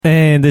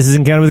And this is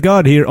Encounter with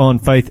God here on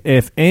Faith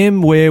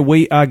FM, where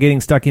we are getting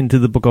stuck into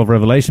the book of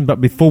Revelation. But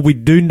before we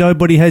do,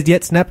 nobody has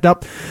yet snapped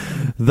up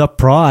the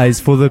prize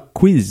for the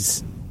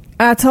quiz.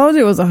 I told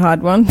you it was a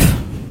hard one.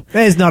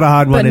 It's not a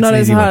hard one. But it's not an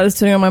as easy hard one. as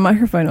turning on my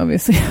microphone,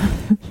 obviously.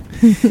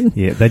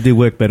 Yeah, they do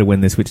work better when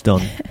they're switched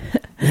on.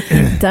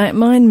 Don't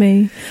mind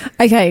me.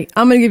 Okay,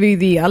 I'm going to give you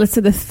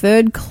the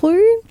third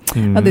clue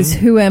of this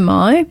Who Am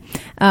I?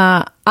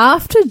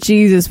 After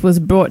Jesus was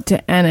brought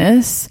to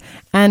Annas,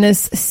 Annas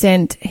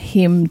sent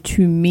him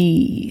to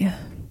me.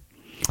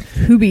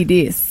 Who be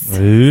this?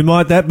 Who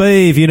might that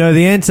be? If you know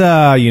the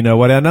answer, you know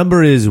what our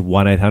number is,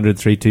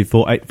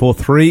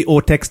 1-800-324-843,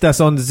 or text us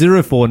on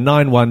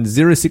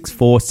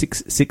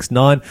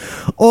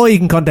 0491064669, or you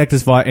can contact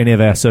us via any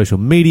of our social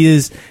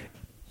medias,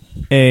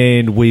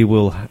 and we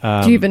will...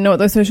 Do you even know what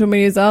those social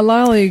medias are,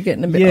 Lyle? Or are you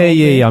getting a bit old?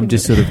 Yeah. I'm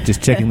just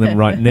checking them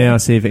right now,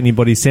 see if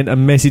anybody sent a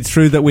message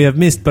through that we have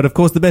missed. But of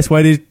course, the best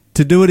way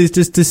to do it is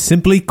just to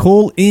simply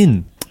call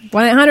in.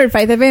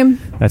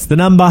 1-800-FAITH-FM. That's the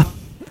number.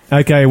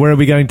 Okay, where are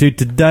we going to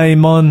today,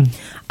 Mon?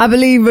 I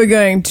believe we're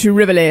going to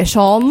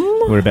Revelation.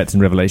 Whereabouts in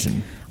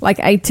Revelation? Like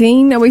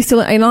 18? Are we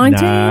still at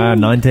 19? Nah,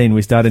 19.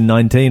 We started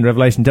 19.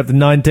 Revelation chapter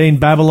 19.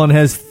 Babylon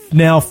has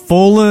now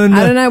fallen.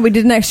 I don't know. We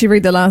didn't actually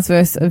read the last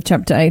verse of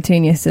chapter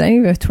 18 yesterday,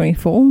 verse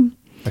 24.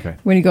 Okay.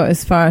 When you got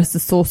as far as the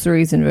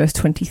sorceries in verse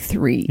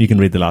 23. You can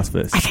read the last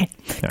verse. Okay.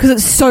 Because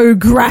it's so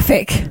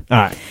graphic. All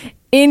right.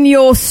 In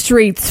your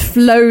streets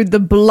flowed the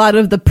blood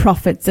of the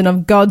prophets and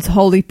of God's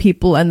holy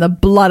people and the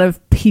blood of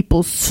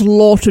people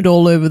slaughtered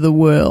all over the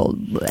world.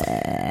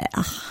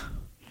 Blech.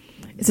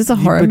 Is this a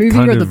horror movie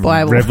or the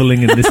Bible?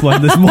 Reveling in this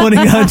one this morning,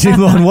 aren't you,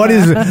 Mon? What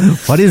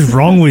is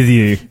wrong with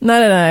you? I don't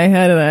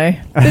know.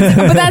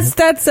 But that's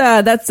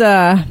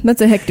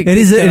a hectic. It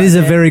is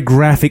a very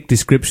graphic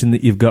description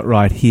that you've got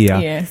right here.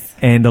 Yes.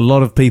 And a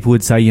lot of people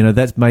would say,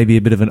 that's maybe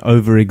a bit of an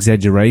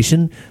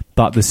over-exaggeration,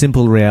 but the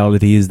simple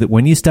reality is that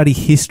when you study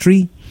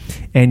history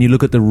and you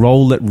look at the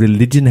role that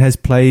religion has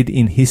played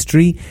in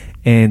history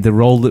and the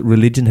role that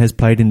religion has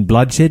played in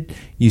bloodshed,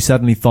 you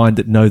suddenly find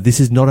that, no, this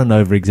is not an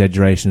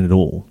over-exaggeration at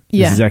all.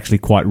 Yeah. This is actually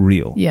quite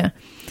real. Yeah.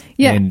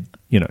 Yeah. And,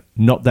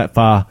 not that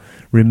far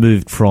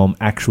removed from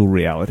actual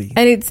reality.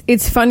 And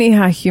it's funny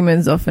how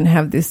humans often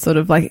have this sort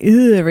of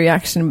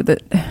reaction,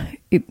 but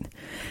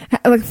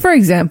like, for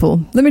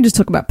example, let me just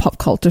talk about pop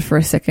culture for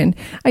a second.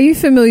 Are you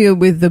familiar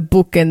with the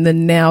book and the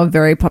now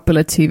very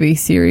popular TV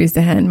series,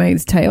 The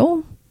Handmaid's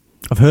Tale?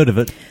 I've heard of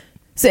it.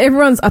 So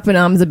everyone's up in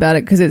arms about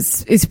it because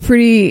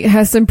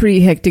has some pretty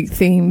hectic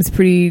themes,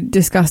 pretty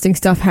disgusting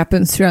stuff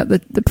happens throughout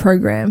the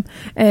program.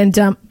 And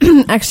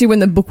actually, when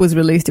the book was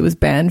released, it was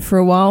banned for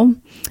a while.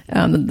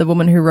 The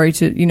woman who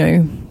wrote it,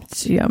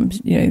 she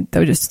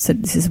they just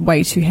said this is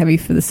way too heavy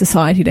for the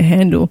society to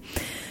handle.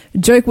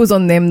 Joke was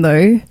on them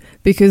though,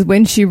 because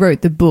when she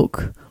wrote the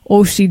book,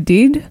 all she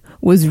did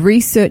was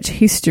research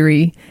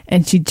history,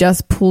 and she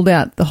just pulled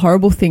out the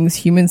horrible things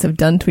humans have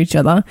done to each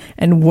other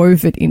and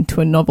wove it into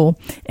a novel.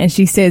 And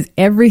she says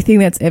everything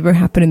that's ever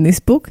happened in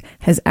this book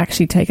has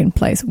actually taken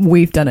place.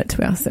 We've done it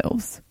to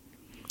ourselves.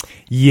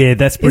 Yeah,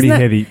 that's pretty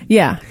heavy.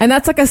 Yeah, and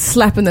that's like a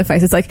slap in the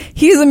face. It's like,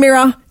 here's a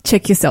mirror,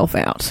 check yourself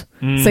out.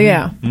 Mm-hmm. So,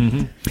 yeah.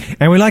 Mm-hmm.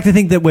 And we like to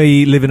think that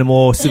we live in a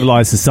more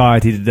civilized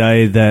society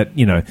today, that,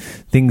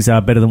 things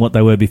are better than what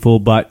they were before,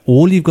 but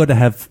all you've got to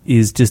have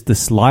is just the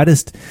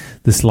slightest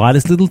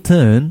little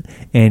turn,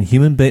 and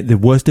the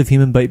worst of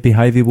human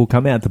behavior will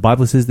come out. The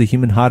Bible says the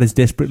human heart is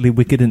desperately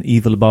wicked and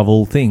evil above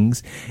all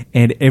things,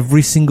 and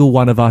every single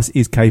one of us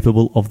is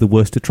capable of the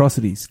worst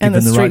atrocities. And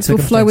the streets will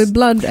flow with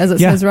blood, as it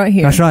says right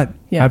here. That's right.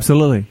 Yeah.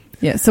 Absolutely.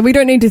 Yeah, so we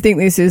don't need to think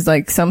this is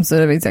like some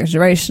sort of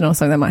exaggeration or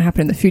something that might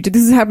happen in the future.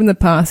 This has happened in the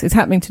past. It's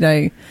happening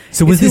today.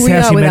 So was this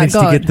how she managed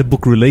to get the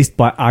book released,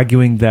 by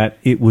arguing that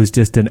it was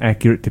just an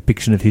accurate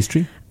depiction of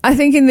history? I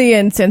think in the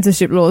end,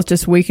 censorship laws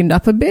just weakened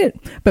up a bit,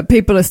 but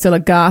people are still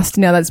aghast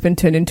now that it's been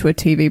turned into a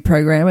TV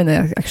program and they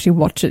actually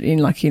watch it in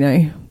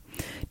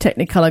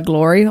Technicolor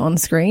glory on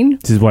screen.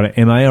 This is what,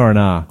 an MA or an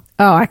R?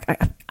 Oh,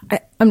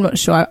 I'm not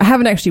sure. I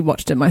haven't actually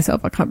watched it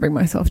myself. I can't bring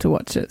myself to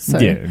watch it. So,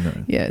 yeah,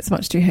 it's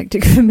much too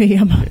hectic for me.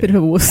 I'm a bit of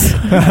a wuss.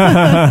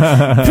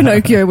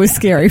 Pinocchio was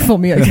scary for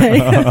me, okay?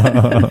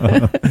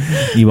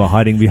 You were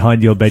hiding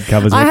behind your bed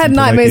covers. I had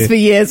nightmares for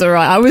years, all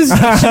right. I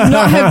should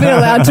not have been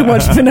allowed to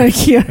watch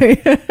Pinocchio.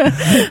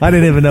 I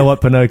didn't even know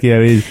what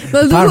Pinocchio is.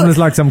 Apart from it's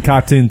like some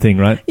cartoon thing,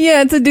 right?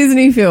 Yeah, it's a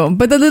Disney film.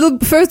 But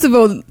first of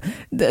all,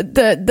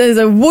 there's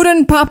a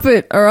wooden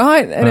puppet, all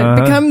right? And it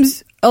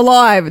becomes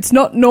alive. It's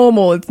not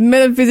normal. It's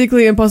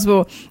metaphysically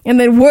impossible. And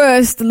then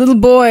worse, the little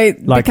boy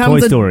like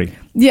becomes Toy Story.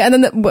 Yeah,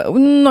 and then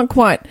not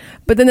quite.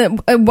 But then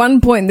at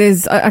one point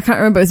there's I can't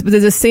remember, but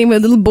there's a scene where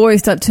little boys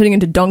start turning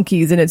into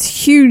donkeys, and it's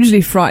hugely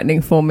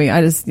frightening for me.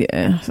 I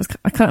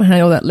can't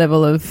handle that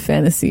level of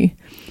fantasy.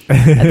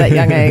 at that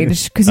young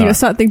age, because you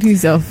start thinking to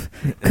yourself,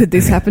 could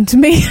this happen to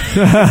me?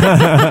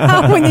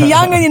 When you're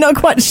young and you're not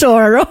quite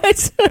sure,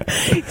 right?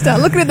 You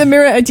start looking at the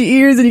mirror at your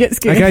ears and you get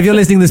scared. Okay, if you're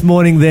listening this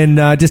morning, then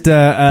just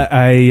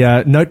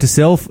a note to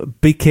self: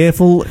 be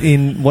careful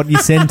in what you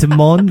send to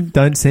Mon.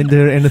 Don't send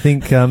her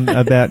anything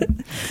about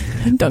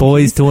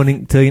boys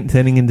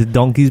turning into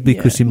donkeys,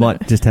 because she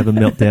might just have a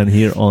meltdown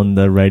here on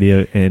the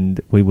radio,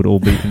 and we would all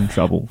be in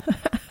trouble.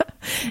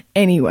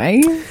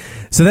 Anyway.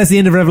 So that's the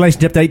end of Revelation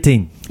chapter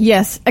 18.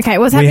 Yes. Okay,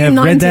 what's happening in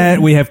 19? We have read that.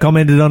 We have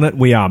commented on it.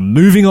 We are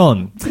moving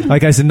on.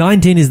 Okay, so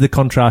 19 is the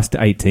contrast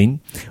to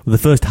 18. Well, the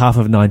first half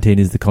of 19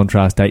 is the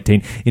contrast to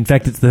 18. In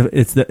fact, it's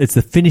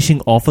the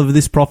finishing off of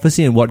this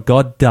prophecy, and what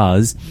God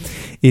does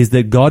is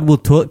that God will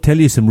tell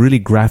you some really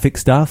graphic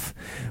stuff,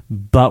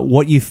 but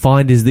what you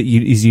find is that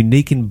is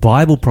unique in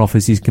Bible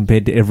prophecies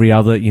compared to every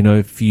other,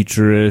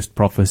 futurist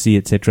prophecy,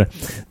 etc.,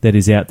 that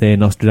is out there,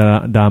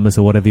 Nostradamus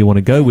or whatever you want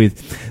to go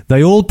with.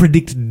 They all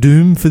predict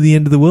doom for the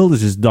end of the world.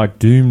 It's just like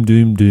doom,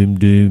 doom, doom,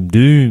 doom,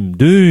 doom,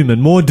 doom,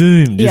 and more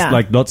doom. Just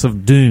like lots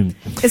of doom.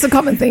 It's a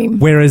common theme.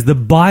 Whereas the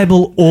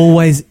Bible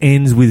always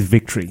ends with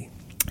victory.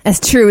 That's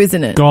true,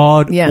 isn't it?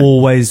 God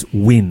always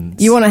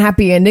wins. You want a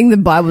happy ending? The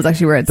Bible's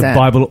actually where it's at. The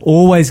Bible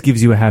always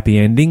gives you a happy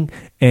ending,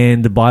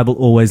 and the Bible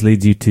always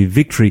leads you to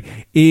victory.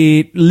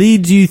 It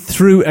leads you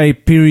through a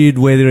period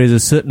where there is a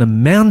certain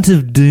amount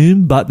of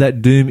doom, but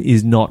that doom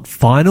is not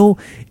final.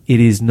 It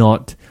is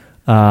not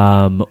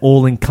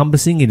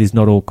all-encompassing. It is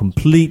not all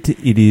complete.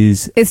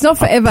 It's not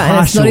forever,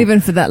 and it's not even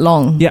for that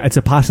long. Yeah, it's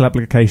a partial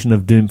application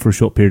of doom for a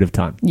short period of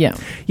time. Yeah.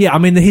 Yeah, I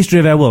mean, the history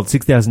of our world,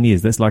 6,000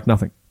 years, that's like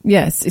nothing.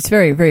 Yes, it's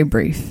very, very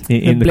brief.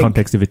 In the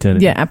context of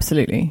eternity. Yeah,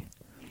 absolutely.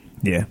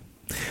 Yeah.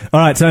 All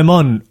right, so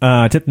Mon,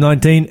 chapter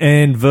 19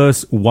 and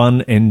verse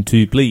 1 and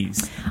 2,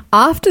 please.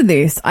 After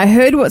this, I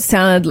heard what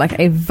sounded like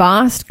a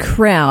vast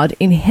crowd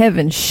in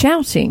heaven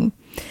shouting,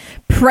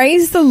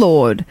 "Praise the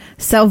Lord!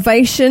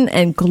 Salvation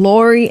and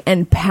glory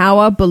and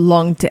power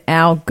belong to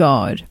our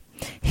God.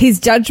 His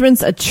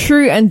judgments are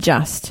true and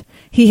just.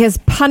 He has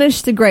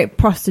punished the great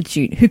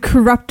prostitute who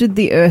corrupted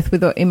the earth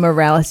with her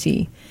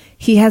immorality.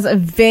 He has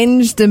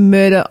avenged the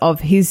murder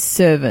of his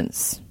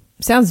servants."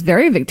 Sounds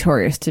very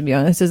victorious, to be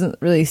honest. Doesn't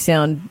really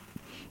sound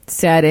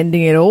sad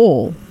ending at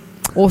all,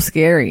 or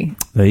scary.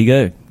 There you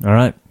go. All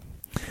right.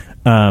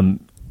 And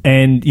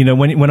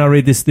when I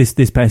read this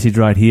passage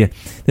right here,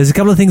 there's a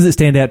couple of things that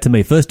stand out to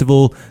me. First of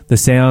all, the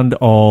sound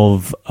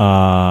of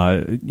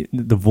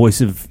the voice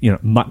of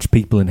much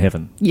people in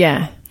heaven.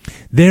 Yeah,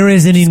 there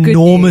is an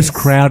enormous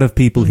crowd of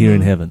people here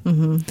in heaven.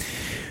 Mm-hmm.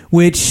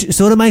 Which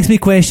sort of makes me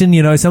question,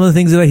 some of the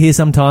things that I hear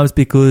sometimes,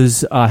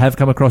 because I have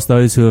come across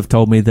those who have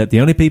told me that the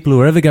only people who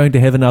are ever going to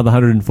heaven are the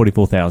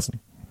 144,000.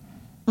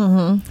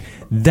 Mm-hmm.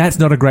 That's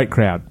not a great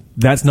crowd.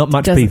 That's not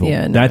much people.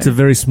 Yeah, no. That's a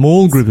very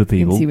small group of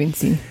people.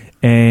 Wincy.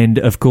 And,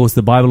 of course,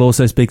 the Bible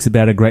also speaks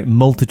about a great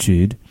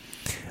multitude.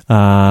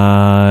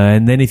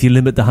 And then if you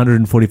limit the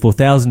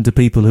 144,000 to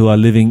people who are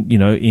living,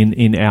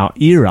 in our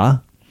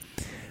era,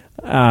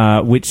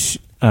 which,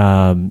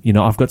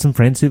 I've got some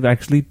friends who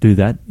actually do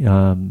that.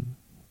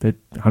 But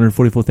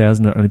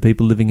 144,000 are only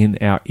people living in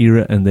our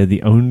era, and they're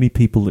the only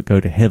people that go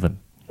to heaven.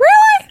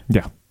 Really?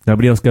 Yeah.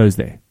 Nobody else goes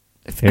there.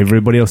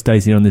 Everybody else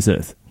stays here on this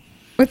earth.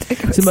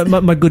 So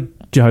my good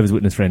Jehovah's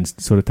Witness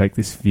friends sort of take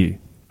this view.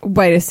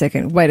 Wait a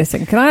second.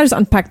 Can I just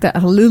unpack that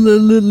a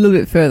little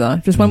bit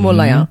further? Just one more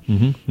layer.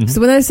 Mm-hmm, mm-hmm.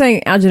 So when they're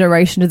saying our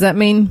generation, does that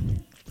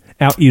mean...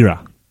 Our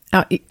era.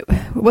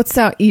 What's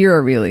our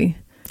era, really?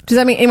 Does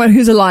that mean anyone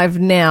who's alive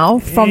now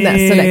from that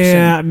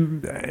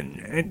selection?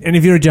 And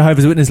if you're a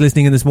Jehovah's Witness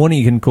listening in this morning,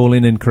 you can call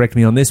in and correct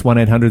me on this.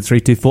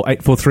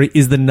 1-800-324-843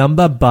 is the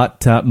number,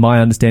 but my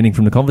understanding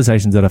from the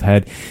conversations that I've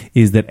had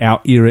is that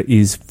our era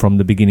is from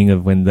the beginning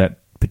of when that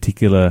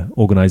particular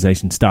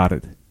organisation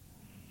started.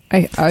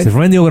 So from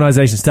when the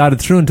organisation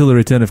started through until the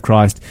return of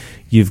Christ,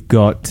 you've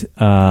got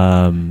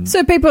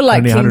so people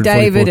like King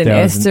David and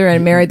Esther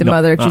and Mary the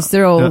Mother,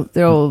 they're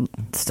all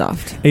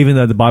stuffed. Even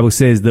though the Bible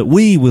says that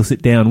we will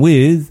sit down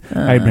with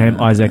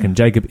Abraham, Isaac, and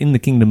Jacob in the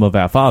kingdom of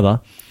our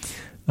Father,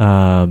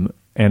 and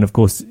of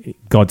course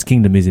God's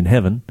kingdom is in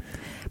heaven.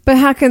 But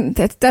how can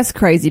that's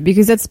crazy,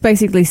 because that's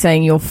basically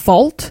saying your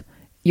fault,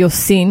 your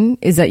sin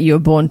is that you were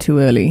born too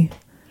early,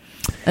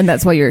 and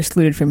that's why you're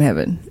excluded from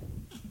heaven.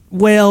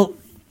 Well,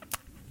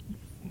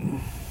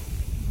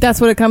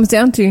 that's what it comes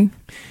down to.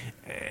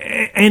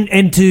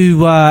 And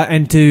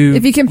to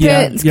if you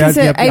compare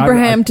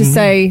Abraham to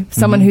say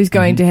someone who's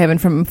going to heaven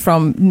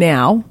from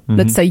now,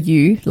 let's say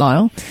you,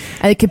 Lyle,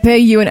 and compare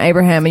you and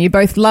Abraham, and you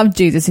both loved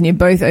Jesus and you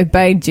both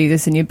obeyed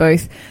Jesus and you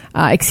both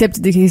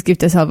accepted his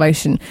gift of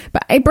salvation,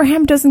 but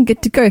Abraham doesn't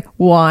get to go.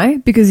 Why?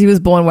 Because he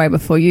was born way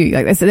before you.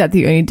 Like that's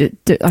the only.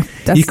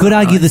 That's you could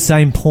argue the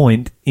same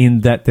point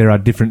in that there are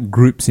different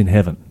groups in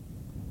heaven,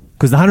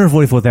 because the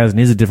 144,000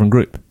 is a different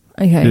group.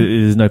 Okay.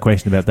 There's no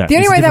question about that. The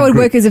only way that would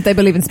work is if they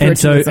believe in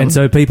spiritualism. And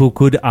so people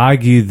could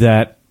argue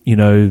that,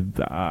 your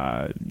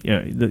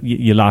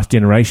last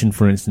generation,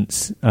 for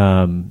instance,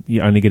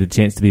 you only get a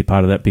chance to be a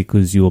part of that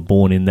because you were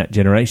born in that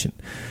generation.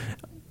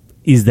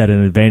 is that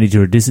an advantage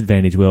or a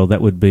disadvantage? Well,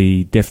 that would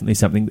be definitely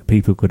something that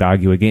people could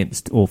argue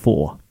against or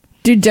for.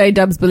 Do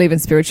J-dubs believe in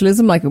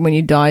spiritualism? Like when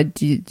you die,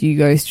 do you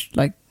go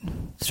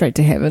straight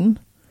to heaven?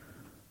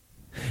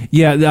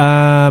 Yeah,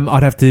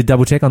 I'd have to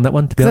double check on that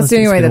one, to be honest. That's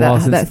the only way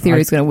that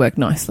theory is going to work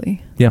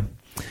nicely. Yeah.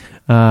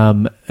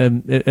 And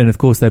of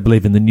course they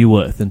believe in the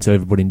new earth, and so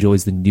everybody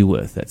enjoys the new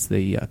earth. That's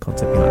the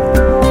concept behind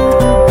it.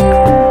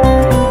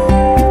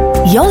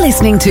 You're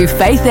listening to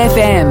Faith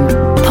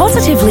FM,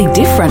 positively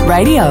different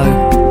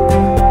radio.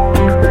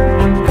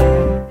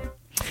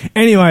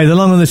 Anyway, the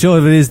long and the short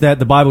of it is that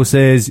the Bible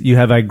says you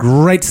have a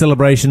great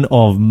celebration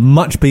of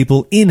much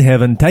people in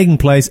heaven taking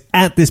place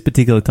at this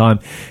particular time.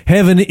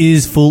 Heaven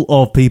is full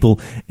of people,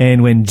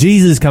 and when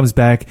Jesus comes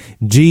back,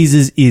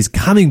 Jesus is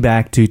coming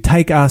back to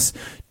take us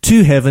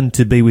to heaven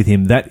to be with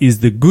him. That is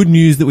the good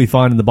news that we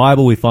find in the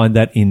Bible. We find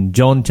that in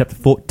John chapter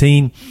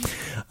 14.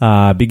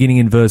 Beginning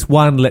in verse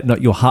 1, let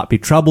not your heart be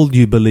troubled.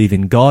 You believe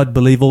in God,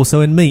 believe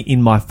also in me.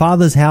 In my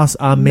Father's house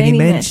are many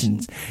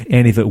mansions.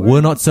 And if it were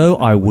not so,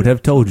 I would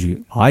have told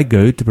you. I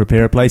go to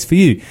prepare a place for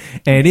you.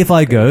 And if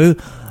I go,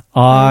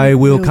 I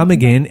will come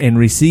again and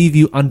receive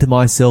you unto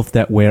myself,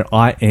 that where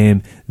I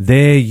am,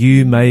 there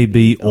you may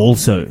be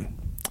also.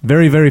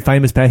 Very, very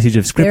famous passage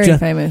of Scripture.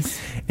 Very famous.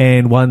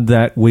 And one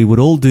that we would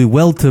all do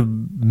well to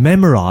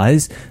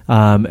memorize.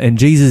 And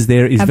Jesus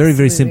there is very,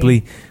 very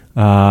simply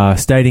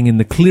stating in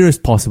the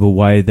clearest possible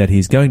way that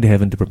he's going to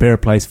heaven to prepare a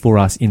place for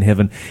us in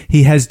heaven.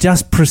 He has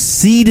just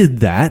preceded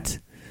that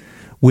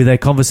with a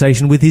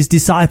conversation with his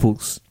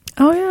disciples.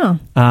 Oh, yeah.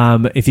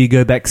 If you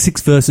go back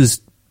 6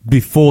 verses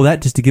before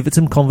that, just to give it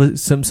some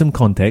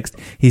context,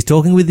 he's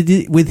talking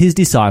with his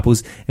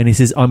disciples, and he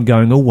says, I'm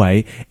going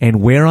away,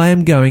 and where I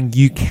am going,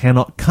 you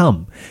cannot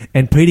come.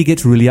 And Peter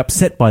gets really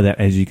upset by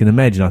that, as you can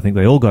imagine. I think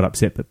they all got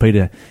upset, but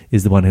Peter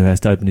is the one who has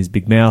to open his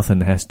big mouth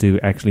and has to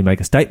actually make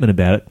a statement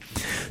about it.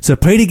 So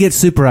Peter gets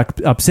super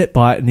upset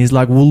by it, and he's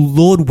like, well,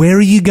 Lord, where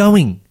are you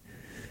going?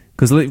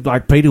 Because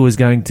like Peter was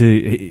going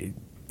to,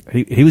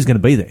 he was going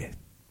to be there.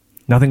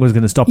 Nothing was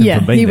going to stop him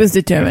from being there. Yeah, he was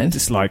determined.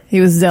 Just like,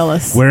 he was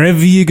zealous.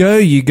 Wherever you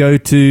go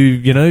to,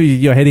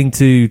 you're heading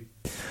to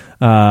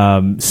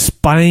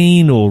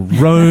Spain or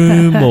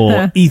Rome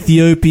or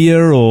Ethiopia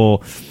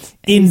or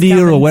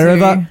India or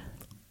wherever,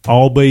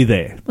 I'll be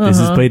there. This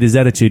is Peter's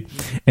attitude.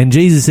 And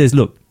Jesus says,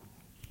 look,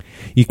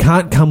 you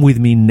can't come with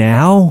me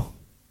now,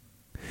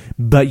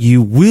 but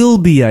you will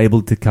be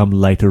able to come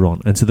later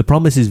on. And so the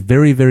promise is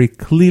very, very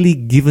clearly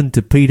given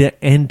to Peter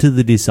and to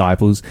the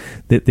disciples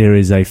that there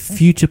is a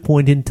future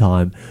point in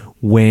time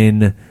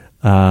when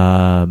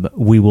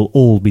we will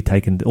all be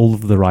taken, all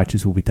of the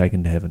righteous will be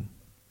taken to heaven.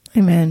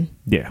 Amen.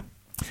 Yeah.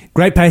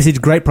 Great passage,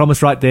 great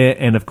promise right there.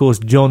 And of course,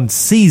 John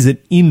sees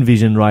it in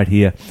vision right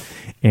here.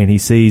 And he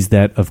sees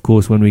that, of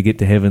course, when we get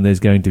to heaven,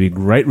 there's going to be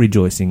great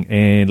rejoicing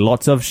and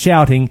lots of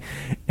shouting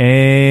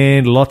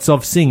and lots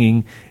of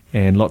singing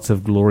and lots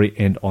of glory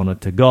and honor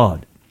to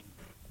God.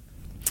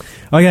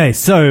 Okay,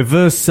 so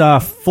verse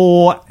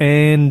 4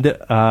 and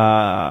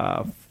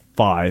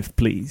 5,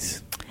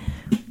 please.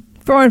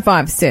 4 and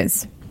 5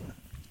 says,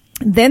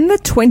 Then the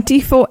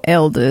 24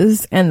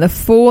 elders and the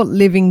 4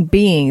 living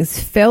beings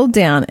fell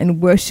down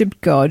and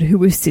worshipped God who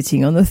was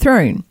sitting on the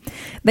throne.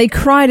 They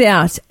cried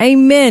out,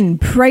 Amen,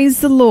 praise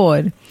the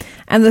Lord.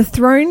 And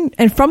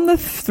from the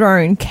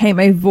throne came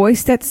a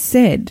voice that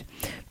said,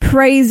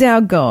 Praise our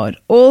God,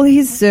 all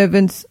his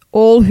servants,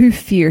 all who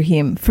fear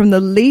him, from the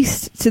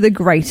least to the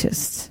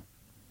greatest.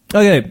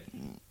 Okay,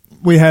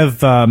 we have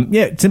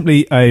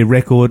simply a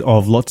record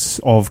of lots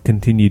of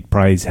continued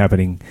praise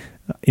happening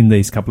in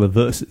these couple of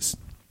verses.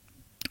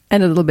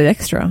 And a little bit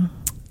extra.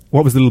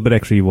 What was the little bit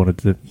extra you wanted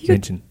to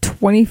mention?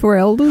 24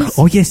 elders?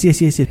 Oh, yes.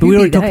 But we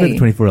already talked about the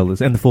 24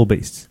 elders and the 4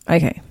 beasts.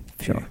 Okay,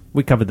 sure. Yeah,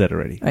 we covered that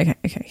already. Okay.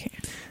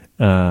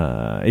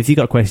 If you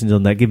got questions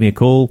on that, give me a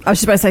call. I was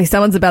just about to say,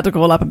 someone's about to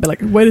call up and be like,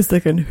 wait a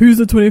second, who's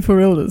the 24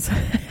 elders?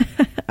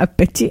 I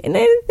bet you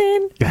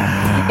anything.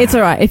 It's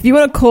all right. If you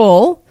want to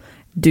call,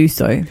 do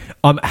so.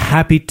 I'm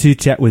happy to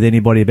chat with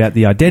anybody about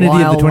the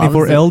identity of the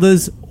 24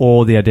 elders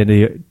or the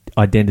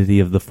identity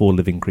of the 4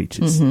 living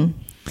creatures.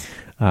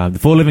 Mm-hmm. The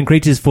 4 living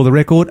creatures, for the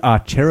record, are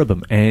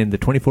cherubim, and the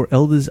 24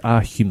 elders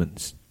are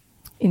humans.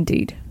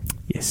 Indeed.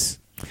 Yes.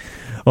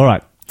 All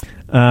right.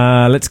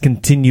 Let's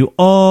continue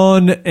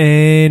on.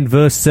 And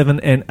verse 7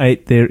 and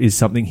 8, there is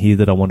something here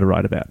that I want to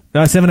write about.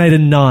 7, 8,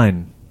 and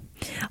 9.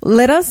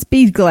 Let us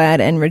be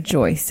glad and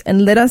rejoice,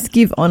 and let us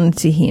give honor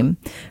to him.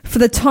 For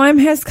the time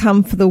has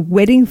come for the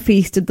wedding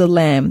feast of the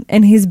Lamb,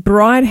 and his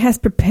bride has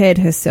prepared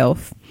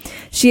herself.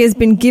 She has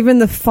been given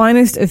the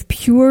finest of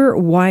pure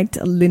white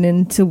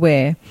linen to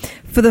wear,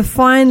 for the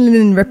fine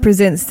linen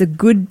represents the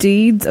good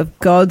deeds of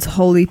God's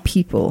holy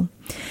people.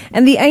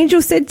 And the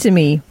angel said to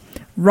me,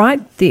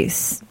 Write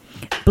this,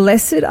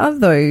 Blessed are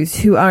those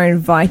who are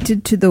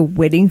invited to the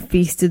wedding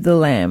feast of the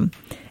Lamb.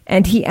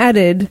 And he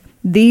added,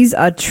 These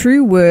are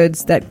true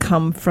words that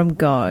come from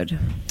God.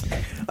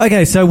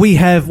 Okay, so we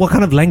have, what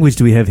kind of language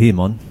do we have here,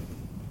 Mon?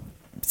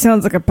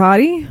 Sounds like a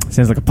party.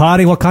 Sounds like a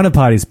party. What kind of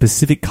party?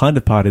 Specific kind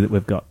of party that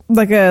we've got.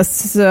 Like a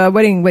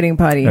wedding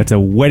party. It's a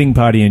wedding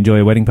party. Enjoy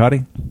a wedding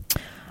party?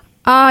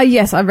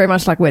 Yes, I very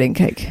much like wedding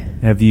cake.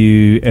 Have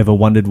you ever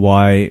wondered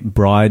why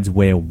brides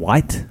wear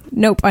white?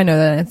 Nope, I know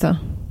that answer.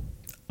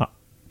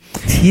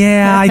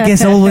 Yeah, I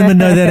guess all women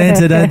know that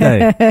answer, don't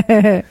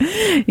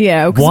they?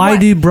 Yeah. Why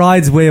do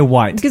brides wear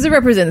white? Because it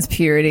represents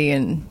purity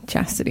and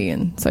chastity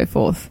and so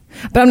forth.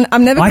 But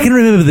I'm never... I can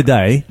remember the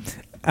day...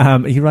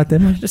 are you right there,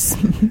 mate? Just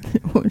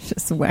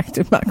whacked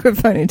a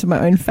microphone into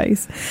my own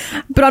face.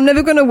 But I'm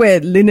never going to wear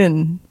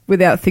linen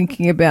without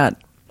thinking about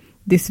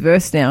this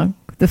verse now.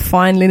 The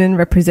fine linen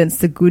represents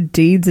the good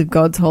deeds of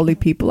God's holy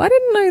people. I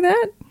didn't know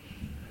that.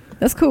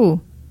 That's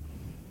cool.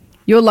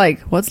 You're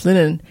like, what's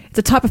linen? It's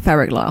a type of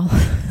fabric, Lyle.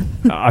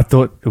 I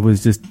thought it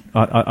was just...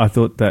 I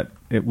thought that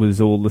it was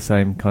all the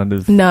same kind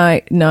of No.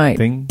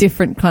 thing.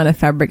 Different kind of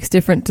fabrics.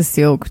 Different to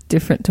silk,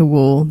 different to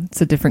wool. It's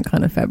a different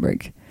kind of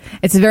fabric.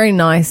 It's very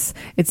nice.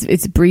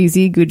 It's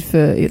breezy, good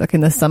for like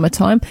in the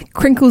summertime.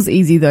 Crinkles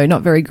easy though,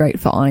 not very great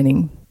for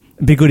ironing.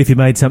 It'd be good if you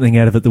made something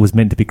out of it that was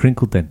meant to be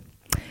crinkled then.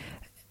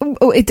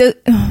 Oh, it does,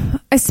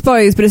 I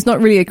suppose, but it's not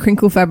really a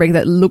crinkle fabric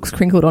that looks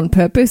crinkled on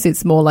purpose.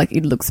 It's more like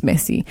it looks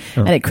messy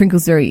and it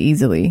crinkles very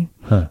easily.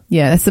 Huh.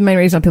 Yeah, that's the main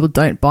reason why people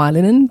don't buy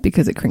linen,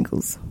 because it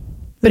crinkles.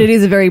 But it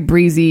is a very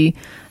breezy,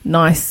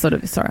 nice sort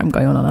of... Sorry, I'm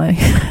going on, aren't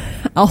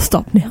I? I'll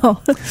stop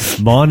now.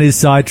 Mine is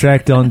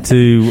sidetracked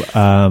onto...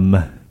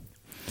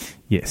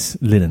 yes,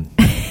 linen.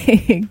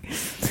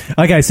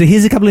 Okay, so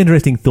here's a couple of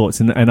interesting thoughts,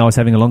 and I was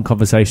having a long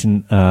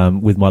conversation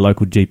with my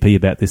local GP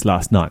about this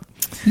last night.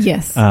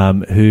 Yes.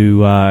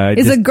 Who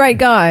is a great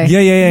guy.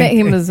 Yeah. Met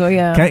him as well,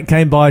 yeah.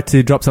 Came by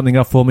to drop something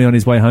off for me on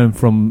his way home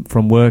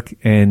from work,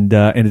 and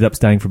ended up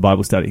staying for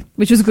Bible study.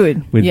 Which was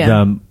good. With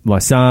my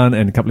son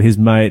and a couple of his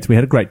mates. We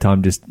had a great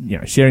time just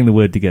sharing the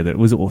word together. It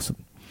was awesome.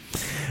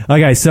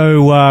 Okay,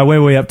 so where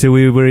were we up to?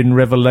 We were in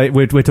Revelation.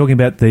 We're talking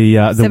about the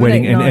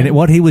wedding, and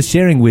what he was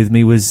sharing with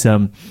me was,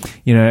 the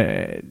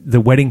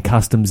wedding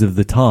customs of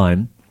the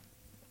time,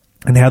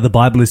 and how the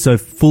Bible is so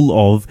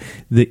full of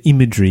the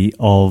imagery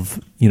of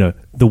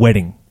the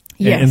wedding.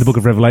 Yes. And the Book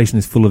of Revelation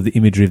is full of the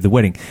imagery of the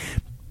wedding.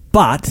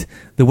 But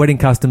the wedding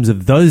customs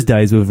of those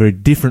days were very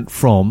different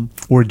from,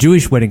 or a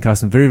Jewish wedding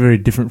custom, very, very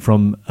different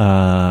from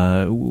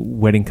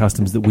wedding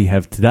customs that we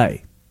have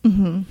today.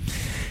 Mm-hmm.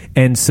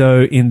 And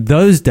so in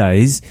those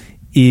days,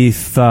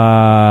 if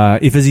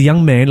as a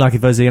young man, I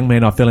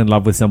fell in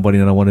love with somebody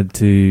and I wanted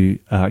to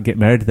get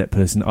married to that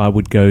person, I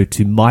would go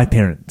to my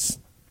parents.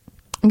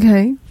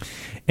 Okay.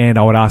 And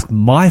I would ask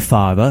my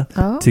father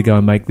to go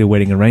and make the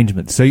wedding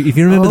arrangements. So if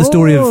you remember the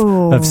story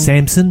of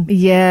Samson.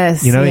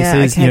 Yes. He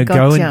says,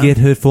 go and get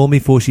her for me,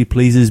 for she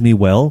pleases me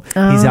well.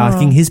 He's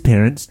asking his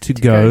parents to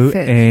go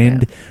fetch,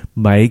 and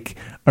make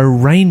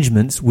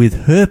arrangements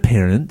with her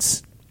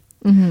parents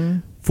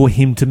for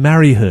him to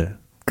marry her.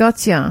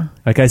 Gotcha.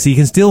 Okay, so you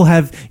can still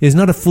have... It's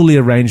not a fully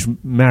arranged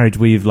marriage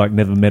where you've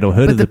never met or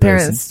heard of the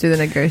person. But the parents do the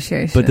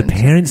negotiation. But the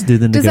parents do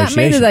the negotiation. Does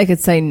that mean that they could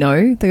say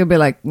no? They could be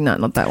like, no,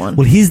 not that one.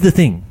 Well, here's the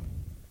thing.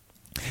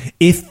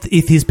 If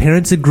his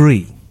parents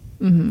agree,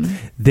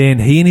 then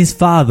he and his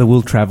father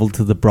will travel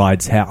to the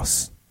bride's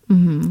house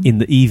in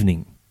the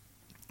evening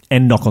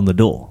and knock on the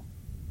door.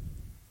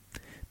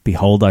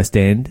 Behold, I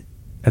stand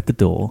at the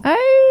door.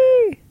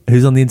 Hey!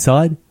 Who's on the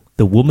inside?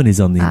 The woman is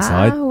on the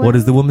inside. Well. What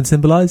does the woman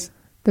symbolize?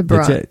 The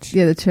bride. The church.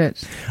 Yeah, the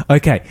church.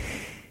 Okay.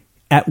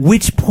 At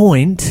which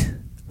point,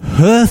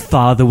 her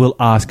father will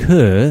ask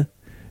her,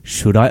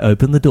 should I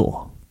open the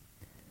door?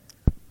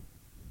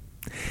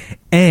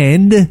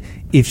 And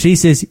if she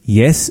says,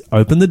 yes,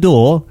 open the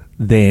door,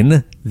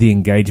 then the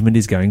engagement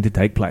is going to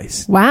take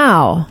place.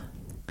 Wow.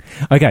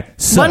 Okay.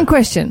 So, one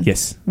question.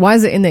 Yes. Why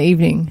is it in the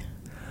evening?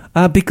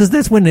 Because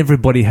that's when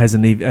everybody has the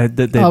main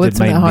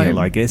meal,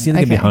 I guess. You're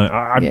going to be home.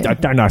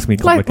 Don't ask me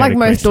complicated like most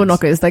questions. door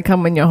knockers, they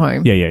come when you're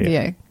home.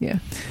 Yeah.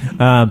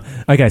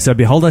 Okay, so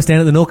behold, I stand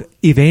at the knock.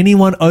 If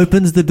anyone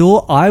opens the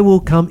door, I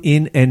will come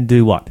in and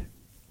do what?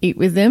 Eat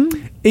with them.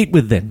 Eat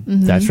with them.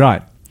 Mm-hmm. That's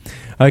right.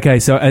 Okay,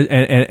 so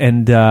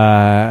if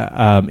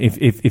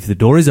the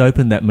door is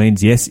open, that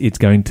means yes, it's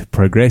going to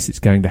progress. It's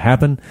going to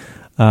happen,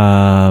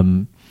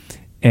 and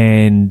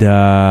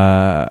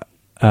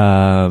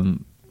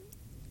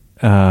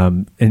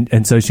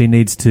so she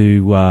needs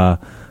to,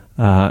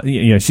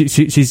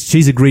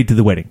 she's agreed to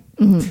the wedding.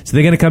 Mm-hmm. So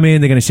they're going to come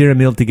in, they're going to share a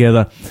meal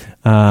together,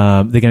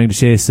 they're going to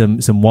share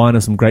some wine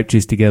or some grape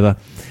juice together,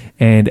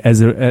 and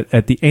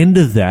at the end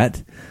of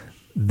that,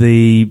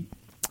 the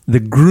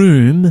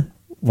groom,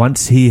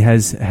 once he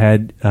has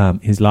had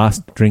his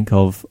last drink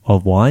of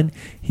wine,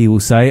 he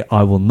will say,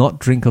 I will not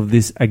drink of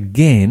this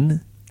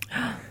again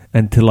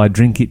until I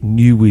drink it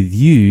new with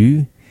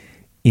you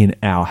in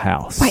our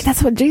house. Wait,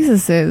 that's what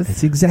Jesus says.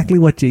 That's exactly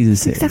what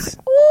Jesus says.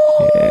 Exactly.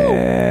 Ooh.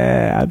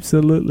 Yeah,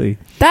 absolutely.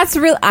 That's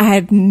real. I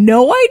had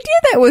no idea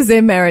that was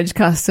their marriage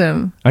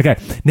custom. Okay.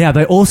 Now,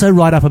 they also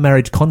write up a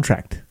marriage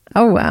contract.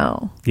 Oh,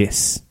 wow.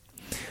 Yes.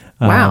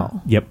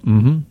 Wow. Yep.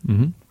 Mm-hmm.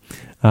 Mm-hmm.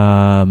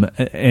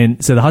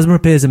 And so the husband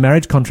prepares a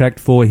marriage contract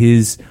for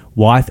his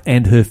wife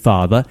and her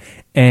father,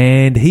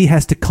 and he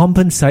has to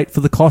compensate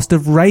for the cost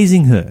of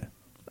raising her.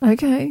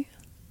 Okay.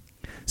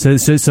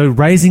 So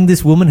raising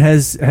this woman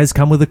has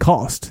come with a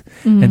cost,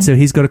 and so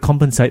he's got to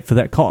compensate for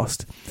that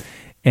cost,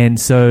 and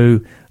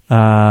so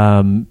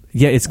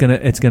it's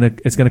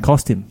gonna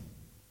cost him.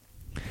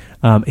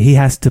 He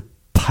has to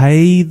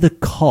pay the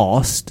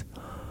cost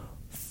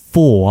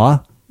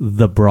for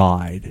the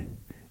bride.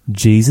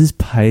 Jesus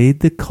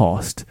paid the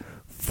cost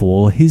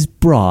for his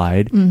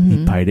bride.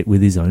 He paid it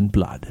with his own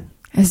blood.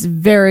 There's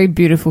very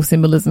beautiful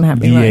symbolism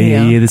happening right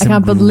here. Yeah, I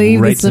can't believe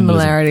the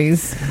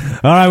similarities.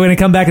 All right, we're going to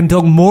come back and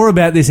talk more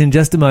about this in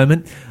just a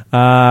moment.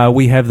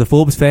 We have the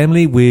Forbes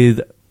family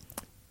with,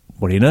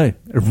 what do you know?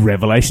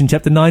 Revelation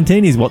chapter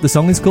 19 is what the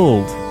song is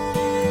called.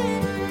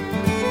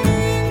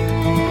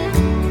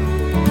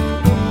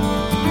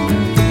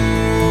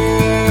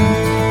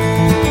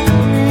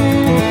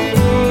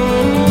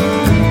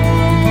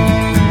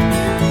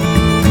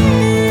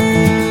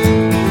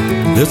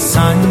 The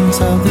signs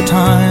of the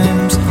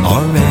times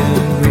are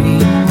everywhere.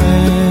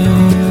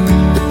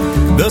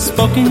 The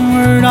spoken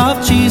word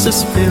of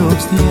Jesus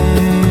fills the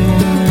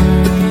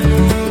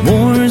air.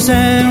 Wars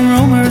and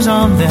rumors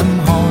on them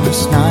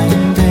harness night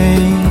and day.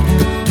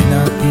 Do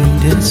not be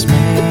dismayed.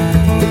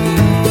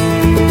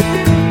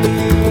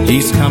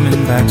 He's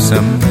coming back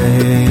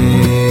someday.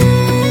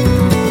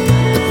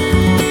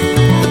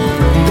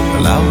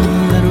 Allow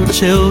little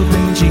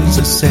children,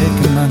 Jesus said,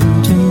 come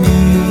unto me.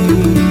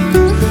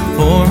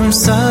 For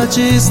such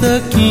is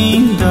the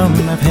kingdom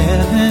of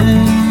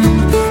heaven.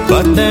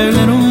 But their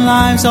little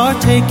lives are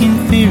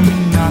taken,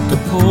 fearing not the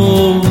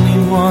Holy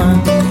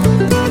One.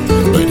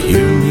 But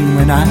hear me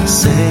when I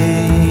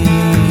say,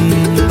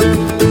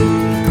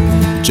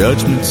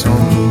 judgment's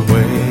on the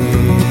way.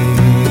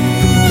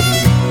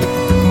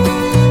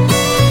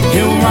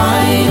 He'll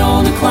ride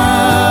on a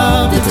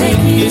cloud to take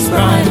his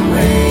bride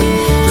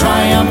away.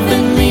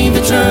 Triumphantly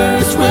the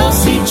church will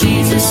see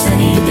Jesus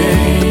any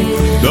day.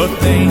 The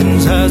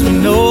things as we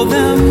know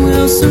them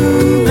will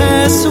soon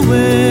pass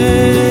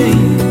away.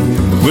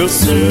 Will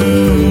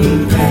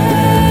soon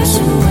pass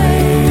away.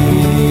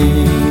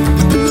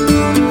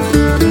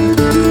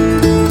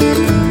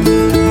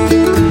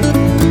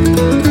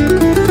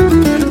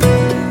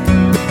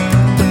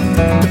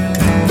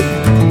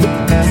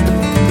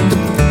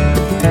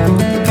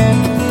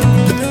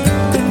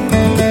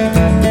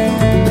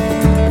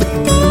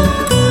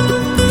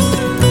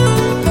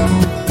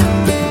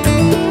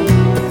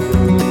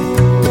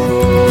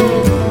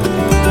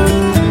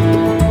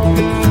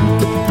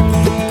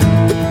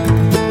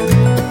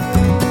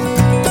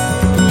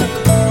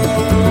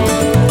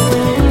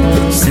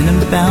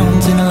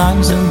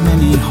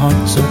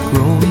 Hearts are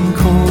growing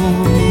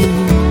cold,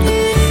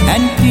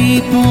 and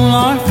people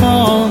are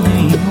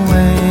falling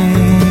away.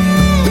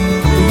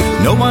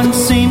 No one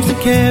seems to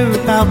care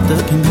about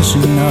the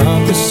condition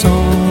of the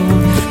soul.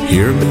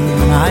 Hear me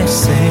when I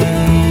say,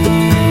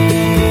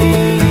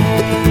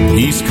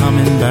 he's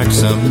coming back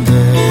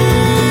someday.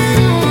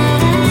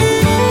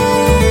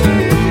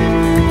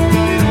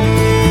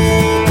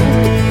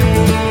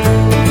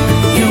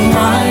 He'll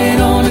ride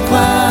on a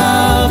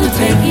cloud to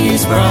take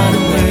his bride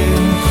away.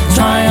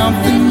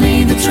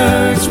 Triumphantly the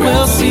church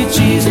will see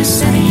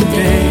Jesus any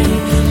day.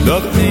 The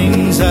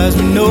things as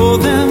we know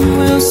them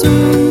will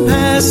soon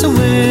pass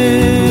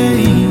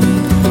away.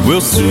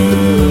 Will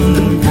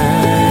soon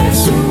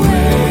pass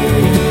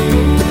away.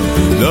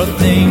 The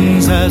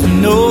things as we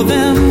know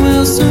them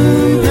will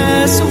soon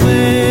pass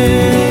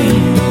away.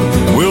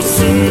 Will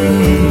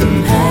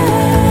soon pass.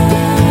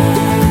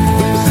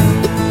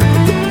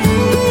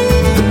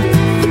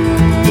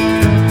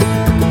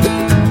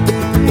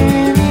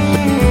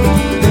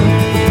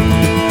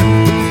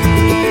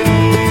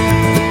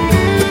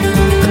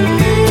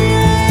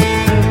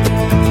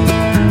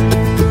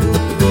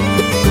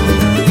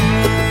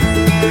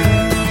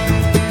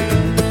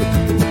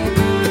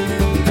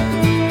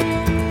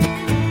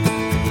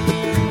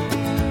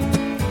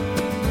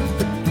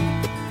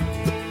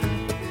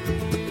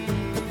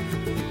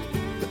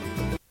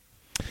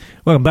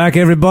 Welcome back,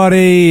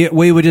 everybody.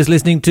 We were just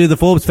listening to the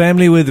Forbes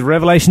family with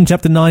Revelation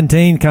chapter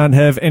 19. Can't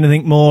have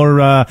anything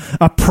more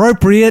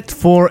appropriate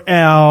for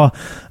our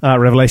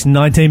Revelation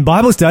 19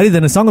 Bible study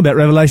than a song about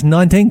Revelation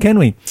 19, can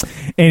we?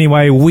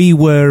 Anyway, we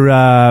were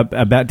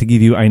about to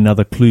give you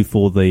another clue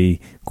for the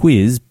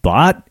quiz,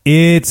 but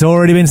it's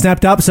already been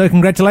snapped up, so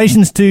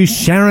congratulations to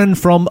Sharon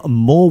from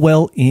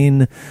Morwell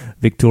in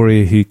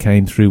Victoria, who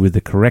came through with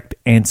the correct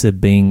answer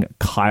being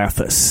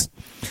Caiaphas.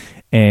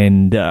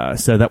 And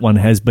so that one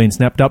has been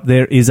snapped up.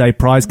 There is a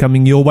prize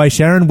coming your way,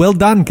 Sharon. Well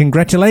done.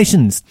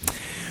 Congratulations.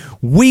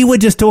 We were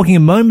just talking a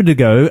moment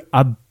ago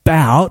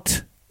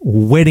about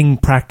wedding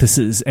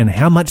practices and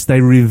how much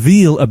they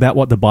reveal about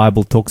what the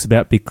Bible talks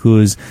about,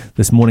 because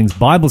this morning's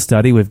Bible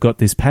study, we've got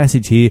this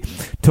passage here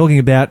talking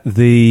about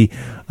the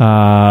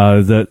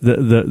bride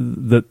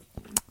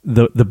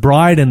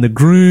and the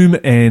groom,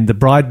 and the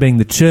bride being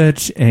the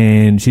church,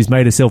 and she's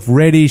made herself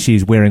ready.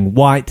 She's wearing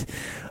white.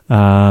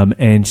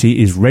 and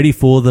she is ready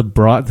for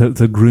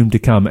the groom to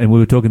come. And we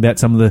were talking about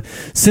some of the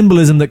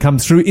symbolism that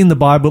comes through in the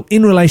Bible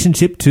in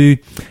relationship to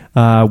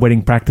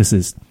wedding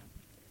practices.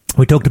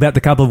 We talked about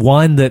the cup of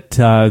wine that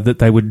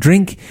they would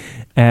drink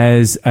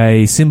as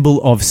a symbol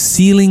of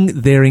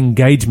sealing their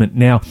engagement.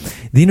 Now,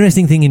 the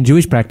interesting thing in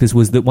Jewish practice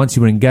was that once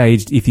you were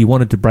engaged, if you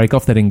wanted to break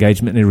off that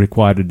engagement, it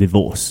required a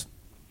divorce.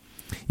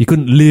 You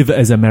couldn't live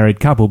as a married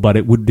couple, but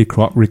it would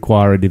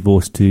require a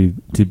divorce to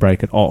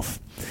break it off.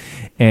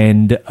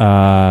 And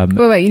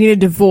wait, you need a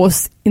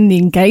divorce in the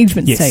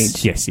engagement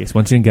stage. Yes.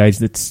 Once you're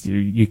engaged,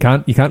 you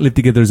can't live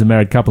together as a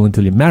married couple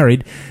until you're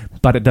married,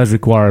 but it does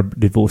require a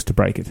divorce to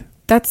break it.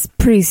 That's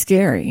pretty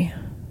scary.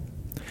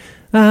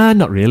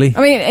 Not really.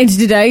 I mean, in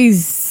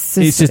today's...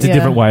 It's just a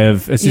different way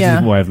of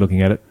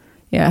looking at it.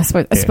 Yeah, I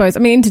suppose. I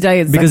mean, in today,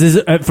 it's because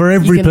there's, for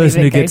every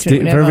person who gets for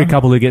every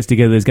couple who gets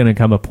together, there's going to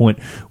come a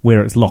point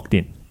where it's locked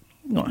in.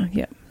 Oh,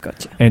 yeah,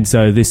 gotcha. And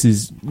so this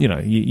is,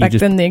 back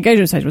then the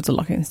engagement stage was a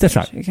lock-in stage.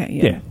 That's right.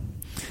 Okay,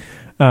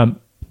 yeah.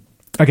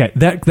 Okay,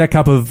 that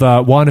cup of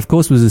wine, of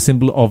course, was a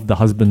symbol of the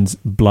husband's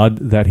blood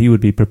that he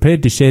would be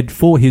prepared to shed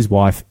for his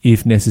wife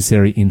if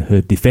necessary in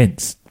her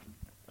defense.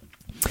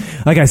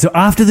 Okay, so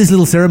after this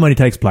little ceremony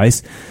takes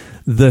place,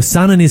 the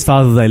son and his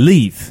father, they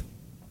leave.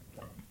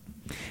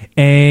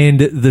 And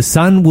the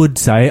son would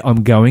say,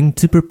 I'm going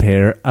to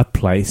prepare a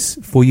place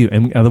for you.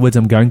 In other words,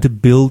 I'm going to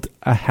build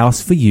a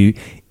house for you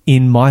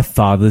in my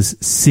father's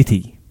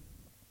city.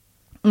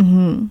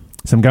 Mm-hmm.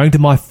 So I'm going to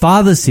my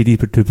father's city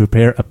to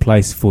prepare a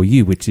place for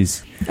you, which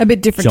is a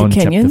bit different John to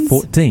Kenyans, chapter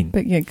 14.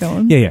 But yeah, go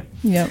on. Yeah.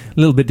 A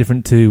little bit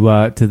different to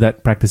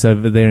that practice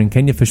over there in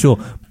Kenya for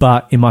sure.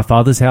 But in my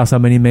father's house are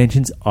many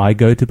mansions. I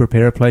go to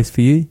prepare a place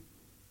for you.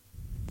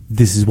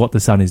 This is what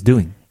the son is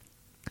doing.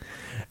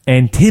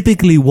 And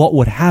typically what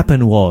would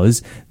happen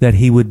was that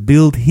he would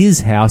build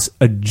his house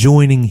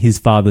adjoining his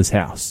father's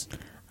house.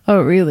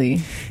 Oh,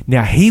 really?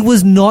 Now, he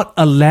was not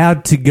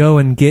allowed to go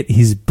and get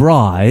his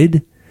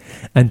bride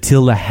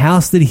until the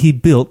house that he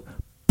built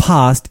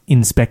passed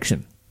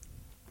inspection.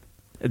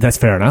 That's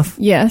fair enough.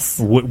 Yes.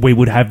 We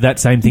would have that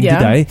same thing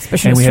today.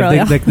 Especially and we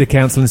Australia. have the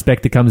council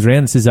inspector comes around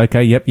and says,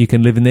 okay, yep, you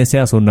can live in this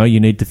house, or no, you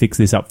need to fix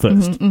this up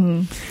first.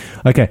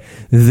 Mm-hmm. Okay.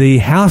 The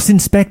house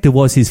inspector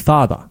was his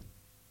father.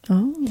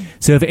 Oh.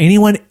 So if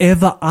anyone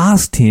ever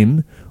asked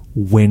him,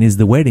 when is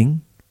the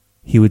wedding?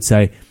 He would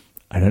say,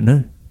 I don't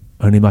know.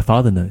 Only my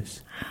father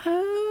knows.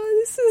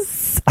 This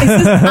is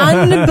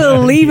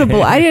unbelievable.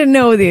 Yeah. I didn't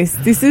know this.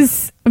 This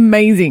is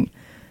amazing.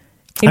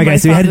 Okay,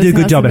 so he had to do a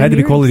good job. It had to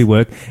be quality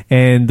work.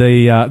 And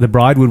the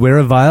bride would wear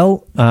a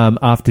veil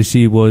after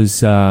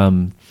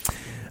the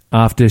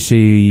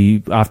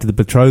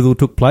betrothal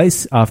took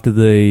place, after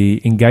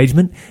the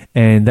engagement,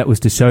 and that was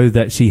to show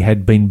that she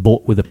had been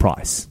bought with a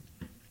price.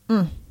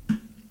 Mm.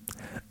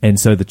 And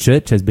so the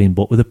church has been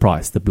bought with a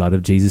price, the blood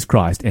of Jesus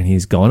Christ, and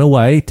he's gone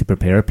away to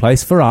prepare a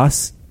place for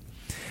us.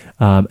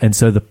 And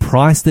so the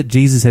price that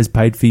Jesus has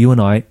paid for you and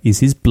I is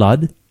his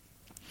blood.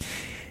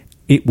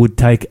 It would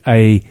take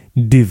a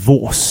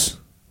divorce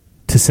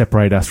to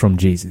separate us from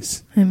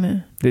Jesus.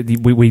 Amen.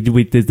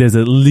 There's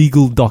a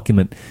legal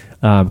document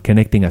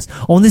connecting us.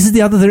 Oh, and this is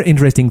the other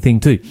interesting thing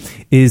too,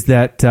 is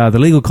that the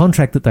legal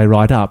contract that they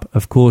write up,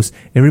 of course,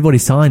 everybody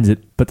signs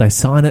it, but they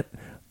sign it.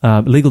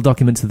 Legal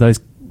documents of those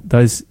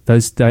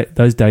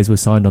days were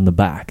signed on the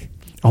back.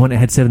 Oh, and it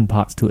had 7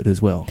 parts to it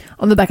as well.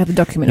 On the back of the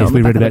document. Yes, on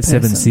we the read back about of the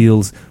 7 person.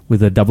 seals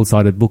with a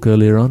double-sided book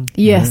earlier on.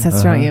 Yes,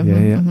 that's right. Yeah.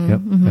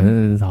 And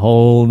there's a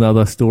whole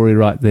other story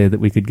right there that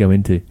we could go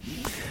into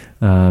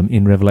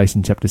in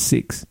Revelation chapter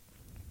 6.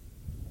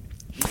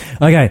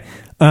 Okay,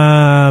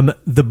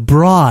 the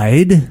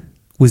bride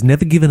was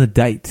never given a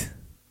date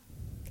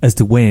as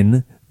to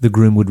when the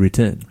groom would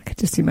return. I could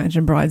just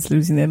imagine brides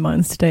losing their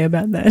minds today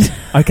about that.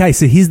 Okay,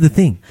 so here's the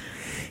thing.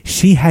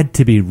 She had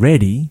to be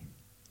ready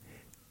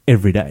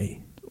every day.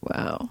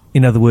 Wow.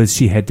 In other words,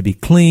 she had to be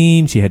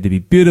clean, she had to be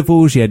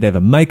beautiful, she had to have her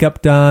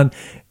makeup done.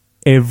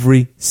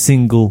 Every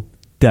single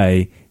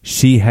day,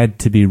 she had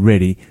to be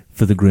ready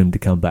for the groom to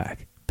come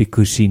back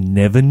because she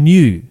never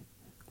knew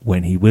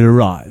when he would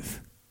arrive.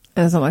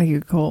 And it's not like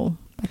you could call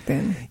back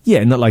then.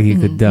 Yeah, not like you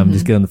could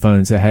just get on the phone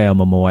and say, hey, I'm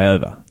on my way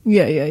over.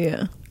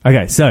 Yeah.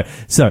 Okay, so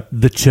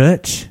the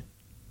church,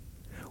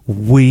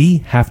 we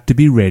have to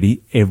be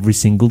ready every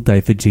single day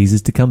for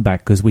Jesus to come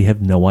back because we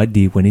have no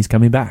idea when he's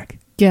coming back.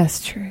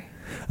 Yes, true.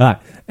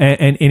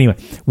 And anyway,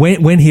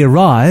 when he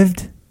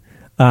arrived,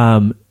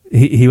 they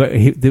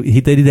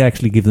did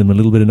actually give them a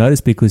little bit of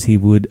notice because he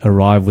would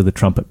arrive with a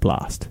trumpet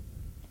blast.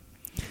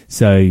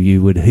 So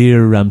you would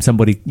hear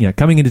somebody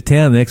coming into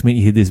town. The next minute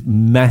you hear this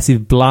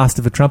massive blast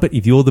of a trumpet.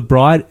 If you're the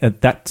bride at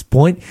that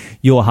point,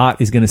 your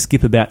heart is going to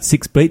skip about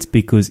 6 beats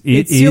because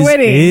it's your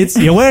wedding. It's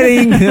your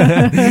wedding.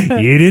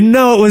 You didn't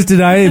know it was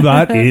today,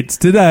 but it's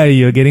today.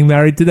 You're getting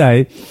married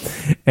today,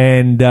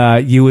 and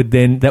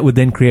that would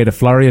then create a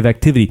flurry of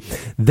activity.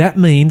 That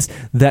means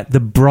that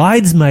the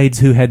bridesmaids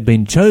who had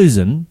been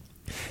chosen,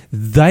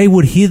 they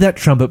would hear that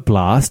trumpet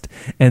blast,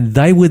 and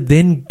they would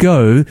then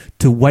go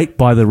to wait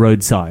by the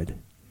roadside.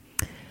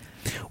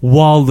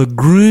 while the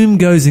groom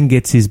goes and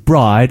gets his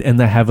bride and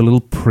they have a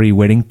little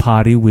pre-wedding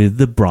party with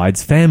the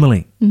bride's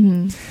family.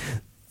 Mm-hmm.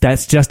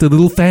 That's just a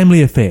little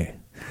family affair.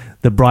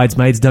 The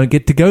bridesmaids don't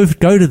get to go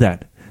to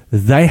that.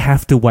 They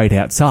have to wait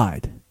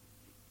outside.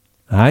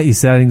 All right, you're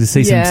starting to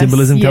see some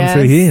symbolism come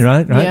through here,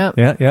 right?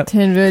 Yep. Yeah.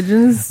 10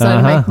 virgins,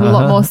 so make a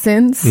lot more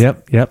sense.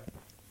 Yep.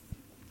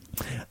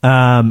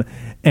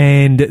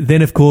 And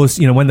then, of course,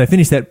 when they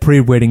finish that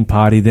pre-wedding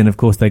party, then, of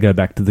course, they go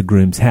back to the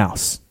groom's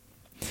house.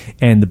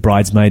 And the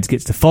bridesmaids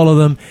gets to follow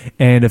them.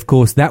 And, of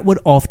course, that would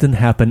often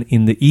happen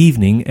in the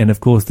evening. And, of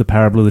course, the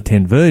parable of the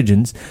 10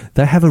 virgins,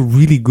 they have a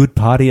really good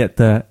party at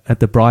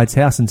the bride's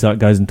house. And so it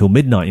goes until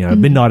midnight. At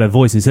midnight, a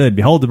voice is heard,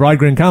 "Behold, the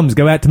bridegroom comes,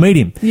 go out to meet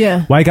him."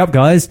 Yeah. Wake up,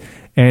 guys.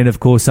 And, of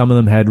course, some of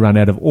them had run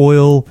out of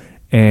oil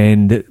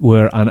and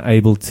were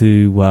unable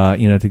to,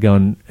 to go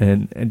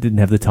and didn't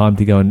have the time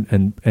to go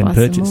and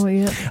purchase. More,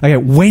 yeah. Okay,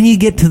 when you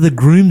get to the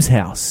groom's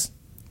house,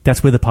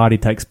 that's where the party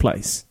takes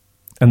place.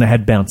 And they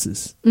had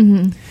bouncers.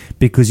 Mm-hmm.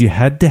 Because you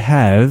had to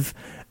have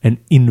an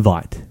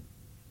invite.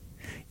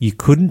 You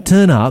couldn't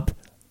turn up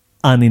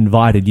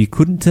uninvited. You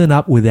couldn't turn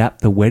up without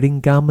the wedding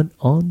garment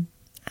on.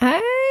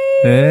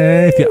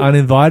 If you're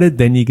uninvited,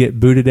 then you get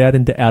booted out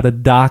into outer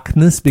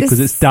darkness because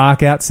it's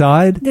dark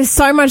outside. There's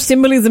so much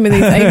symbolism in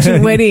these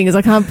ancient weddings.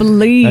 I can't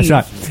believe. That's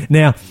right.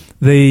 Now,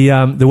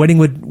 the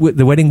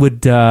wedding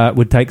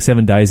would take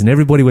 7 days, and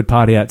everybody would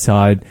party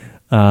outside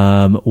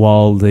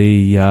while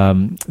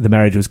the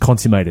marriage was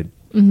consummated.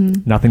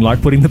 Mm-hmm. Nothing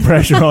like putting the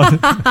pressure on.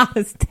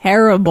 It's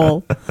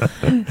terrible.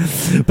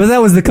 But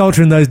that was the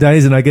culture in those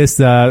days, and I guess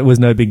it was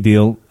no big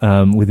deal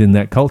within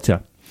that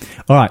culture.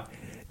 All right.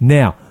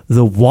 Now,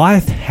 the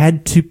wife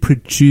had to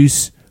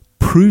produce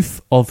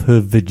proof of her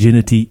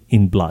virginity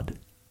in blood.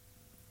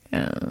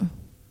 Yeah.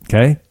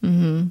 Okay?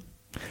 Mm-hmm.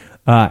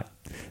 All right.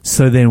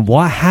 So then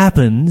what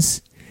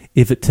happens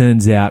if it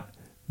turns out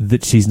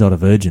that she's not a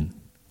virgin?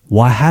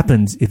 What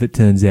happens if it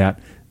turns out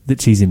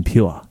that she's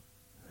impure?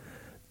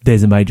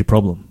 There's a major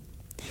problem.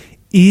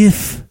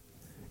 If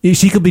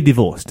she could be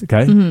divorced,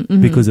 okay,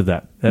 because of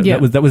that.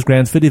 That was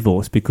grounds for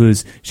divorce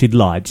because she'd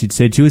lied. She'd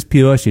said she was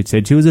pure. She'd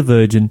said she was a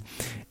virgin,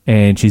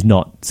 and she's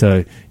not.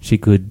 So she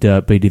could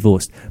be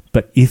divorced.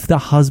 But if the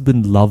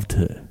husband loved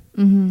her,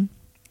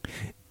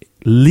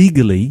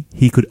 legally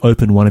he could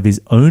open one of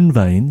his own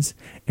veins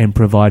and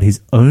provide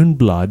his own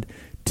blood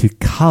to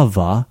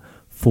cover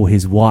for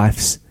his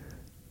wife's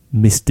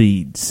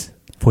misdeeds,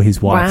 for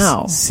his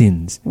wife's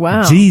sins.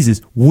 Wow.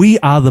 Jesus, we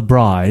are the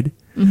bride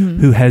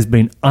who has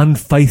been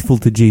unfaithful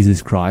to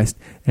Jesus Christ,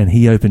 and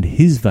he opened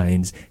his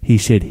veins, he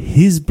shed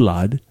his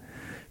blood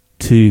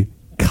to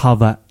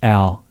cover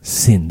our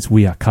sins.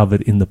 We are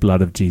covered in the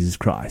blood of Jesus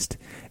Christ,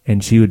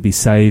 and she would be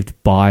saved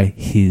by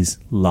his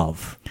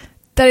love.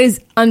 That is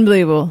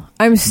unbelievable.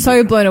 I'm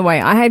so blown away.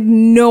 I had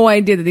no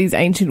idea that these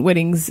ancient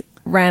weddings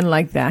ran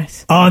like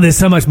that. Oh, there's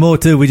so much more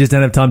too. We just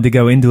don't have time to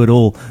go into it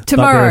all. Tomorrow.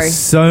 But there are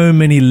so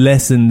many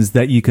lessons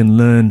that you can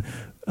learn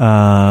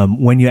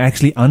when you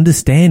actually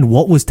understand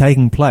what was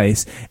taking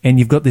place, and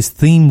you've got this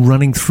theme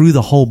running through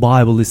the whole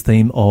Bible, this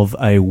theme of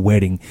a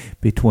wedding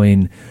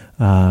between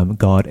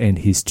God and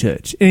his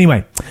church.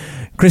 Anyway,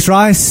 Chris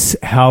Rice,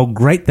 How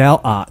Great Thou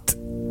Art.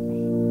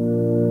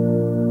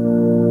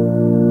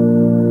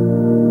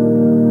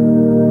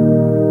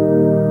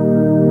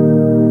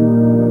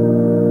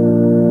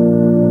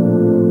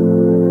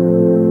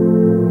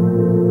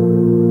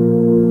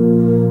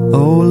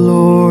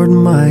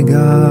 My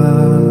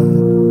God,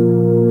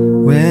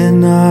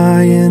 when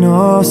I in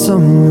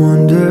awesome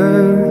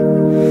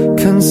wonder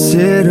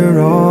consider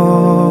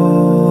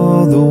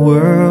all the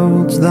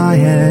worlds thy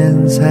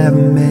hands have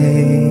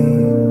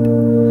made,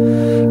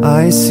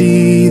 I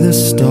see the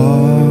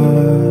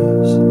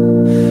stars,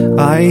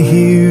 I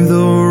hear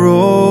the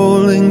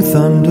rolling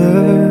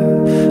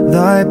thunder,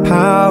 thy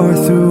power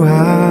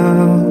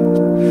throughout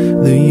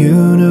the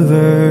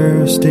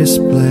universe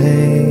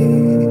displayed.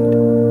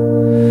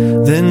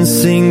 Then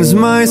sings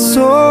my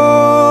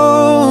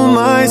soul,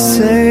 my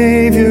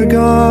Savior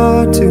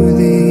God, to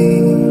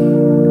thee.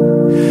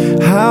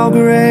 How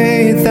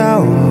great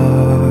thou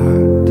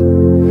art,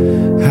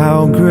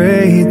 how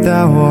great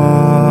thou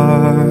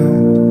art.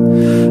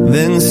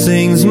 Then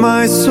sings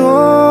my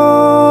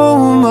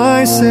soul,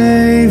 my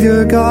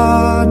Savior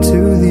God,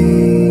 to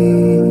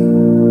thee.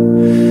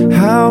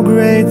 How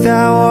great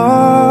thou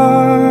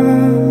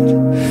art,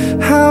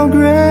 how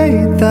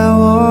great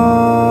thou art.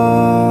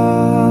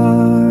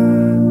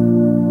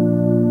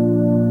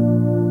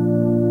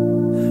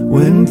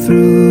 When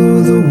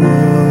through the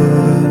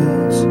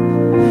woods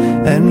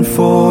and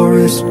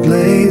forest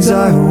glades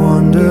I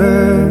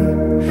wander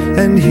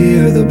and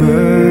hear the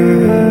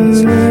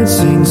birds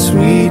sing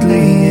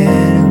sweetly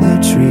in the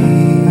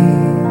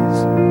trees,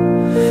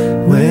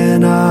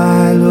 when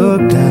I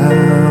look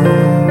down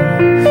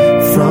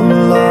from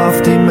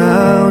lofty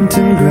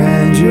mountain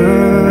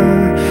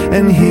grandeur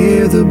and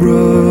hear the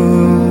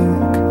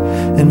brook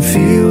and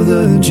feel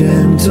the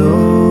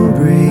gentle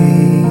breeze,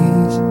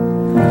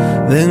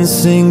 then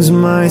sings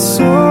my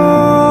soul,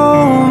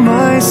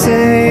 my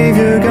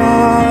Savior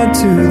God,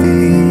 to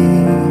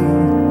thee.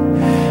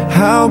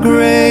 how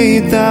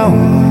great thou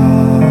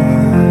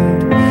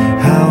art,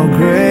 how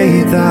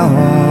great thou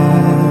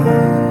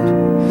art.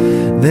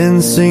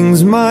 Then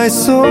sings my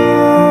soul,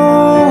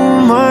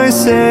 my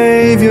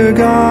Savior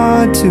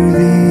God, to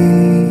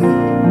thee.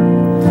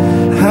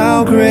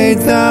 How great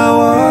thou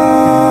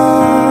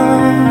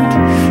art,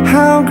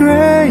 how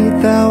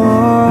great thou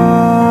art.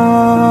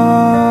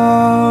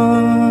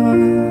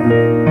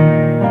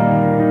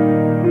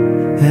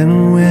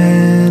 And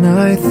when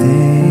I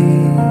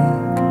think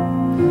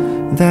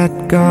that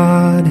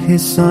God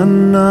his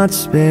Son not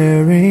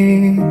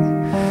sparing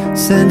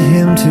sent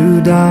him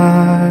to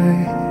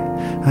die,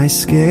 I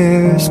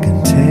scarce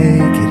can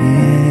take it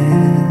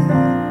in,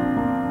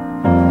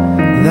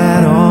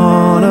 that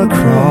on a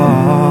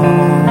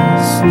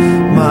cross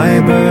my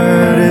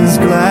burdens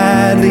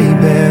gladly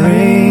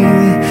bearing,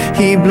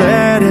 he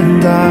bled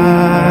and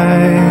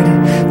died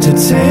to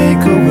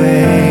take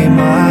away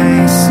my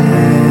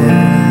sin.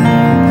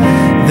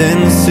 Then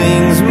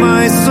sings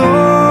my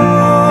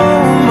soul,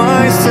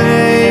 my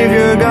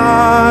Savior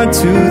God,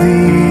 to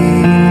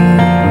thee.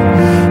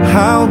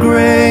 How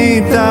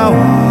great thou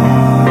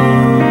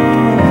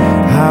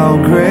art, how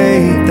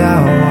great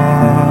thou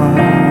art.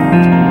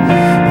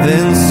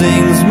 Then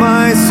sings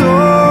my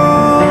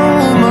soul,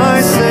 my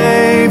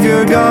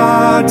Savior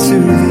God, to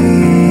thee.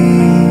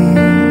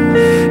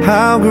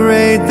 How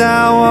great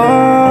thou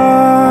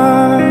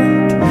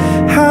art,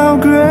 how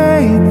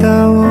great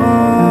thou art.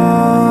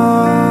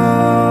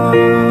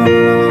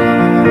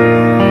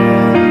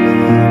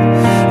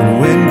 And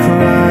when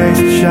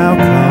Christ shall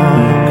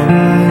come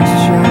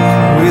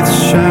with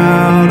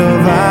shout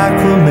of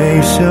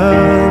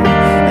acclamation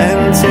and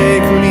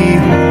take me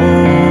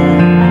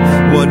home,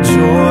 what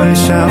joy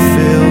shall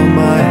fill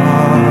my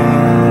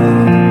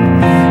heart.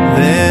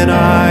 Then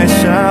I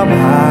shall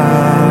bow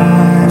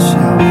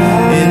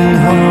in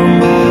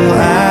humble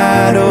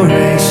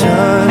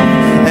adoration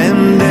and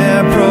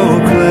there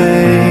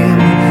proclaim,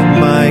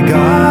 my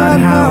God,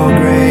 how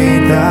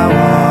great thou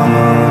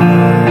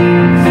art.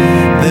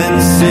 Then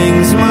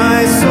sings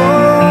my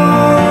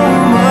soul,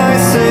 my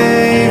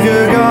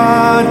Savior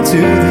God,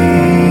 to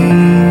thee.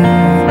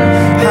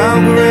 How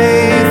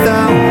great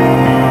thou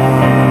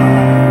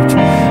art,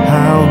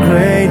 how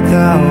great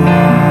thou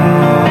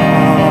art.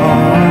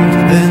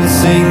 Then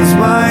sings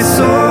my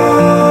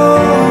soul,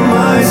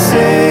 my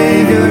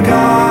Savior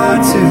God,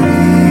 to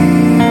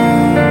thee.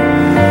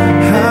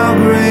 How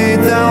great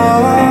thou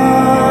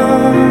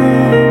art,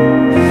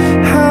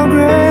 how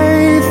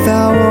great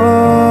thou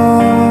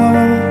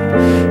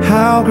art,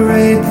 how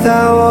great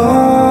thou art,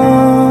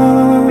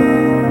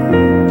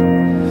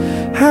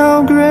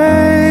 how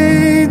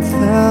great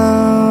thou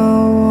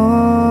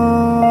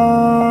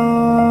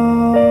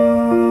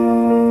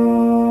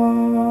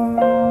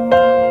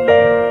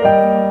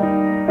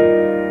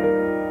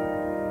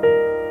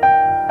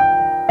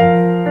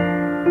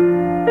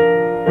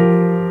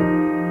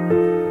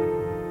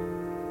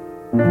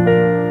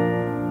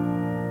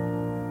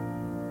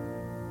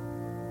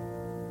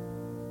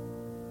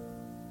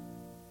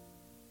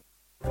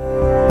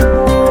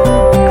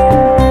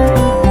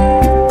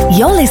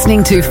You're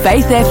listening to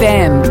Faith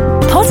FM,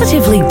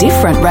 positively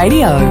different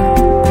radio.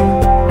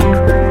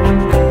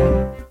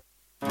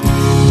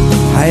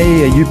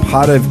 Hey, are you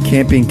part of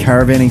camping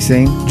caravanning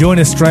scene? Join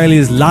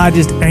Australia's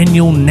largest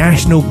annual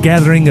national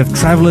gathering of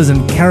travellers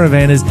and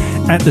caravanners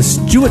at the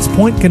Stewart's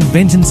Point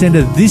Convention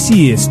Centre this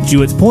year,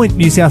 Stewart's Point,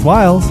 New South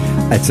Wales.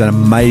 It's an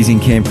amazing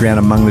campground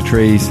among the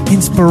trees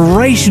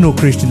Inspirational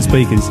Christian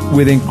speakers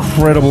with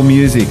incredible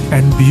music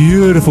and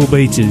beautiful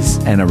beaches.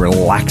 and a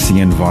relaxing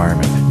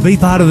environment. Be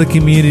part of the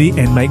community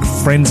and make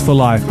friends for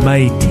life.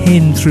 May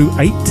 10 through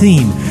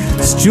 18.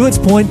 Stewart's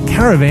Point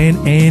Caravan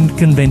and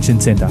Convention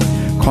Centre.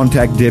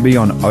 Contact Debbie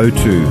on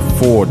 02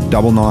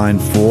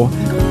 4994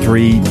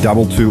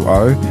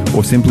 3220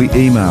 or simply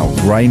email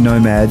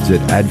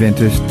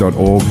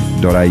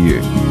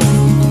greynomads@adventist.org.au.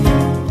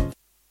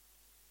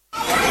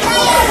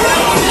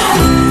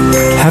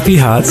 Happy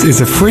Hearts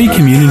is a free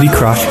community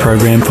craft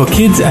program for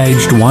kids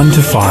aged 1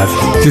 to 5,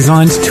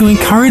 designed to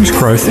encourage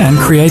growth and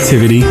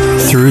creativity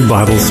through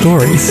Bible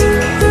stories.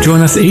 Join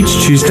us each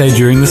Tuesday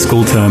during the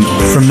school term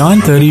from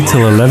 9:30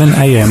 till 11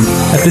 a.m.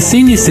 at the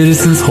Senior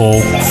Citizens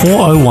Hall,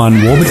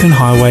 401 Warburton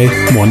Highway,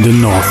 Wandon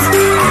North.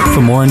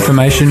 For more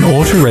information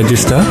or to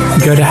register,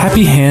 go to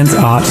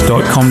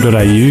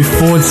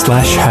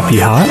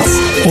happyhandsart.com.au/happyhearts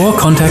or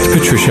contact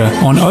Patricia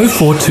on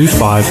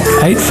 0425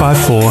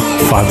 854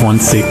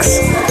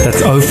 516.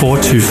 That's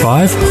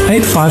 0425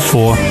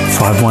 854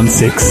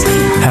 516.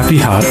 Happy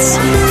Hearts.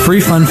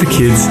 Free fun for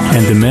kids,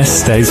 and the mess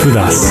stays with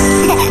us.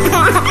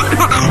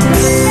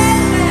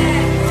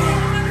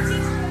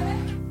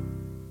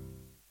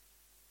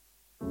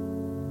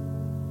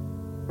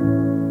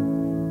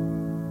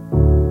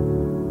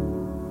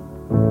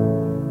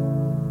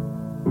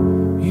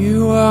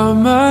 You are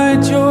my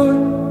joy,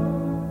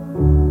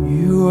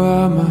 you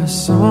are my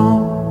song,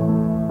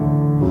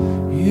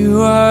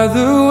 you are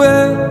the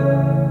way,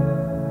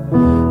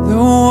 the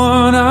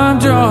one I'm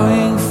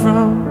drawing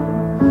from.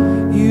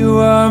 You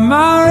are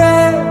my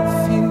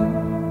refuge,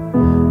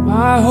 my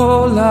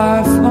whole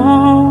life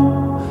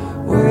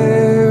long,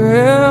 where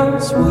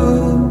else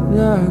would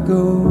I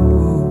go?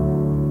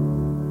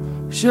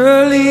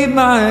 Surely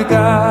my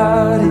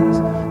God is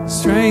the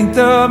strength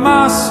of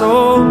my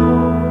soul.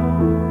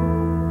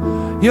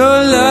 Your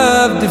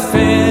love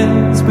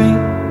defends me.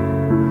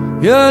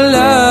 Your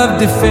love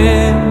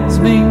defends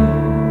me.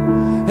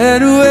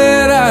 And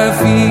when I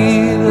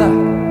feel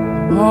like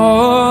I'm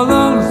all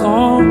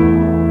alone,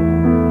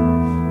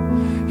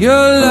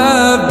 your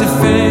love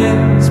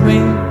defends me.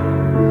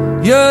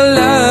 Your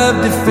love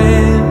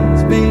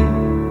defends me.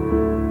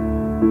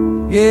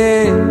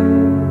 Yeah.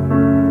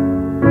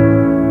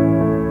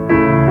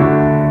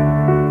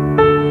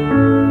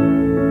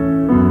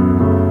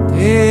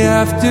 Day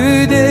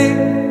after day,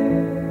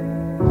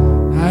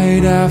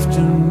 night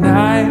after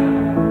night,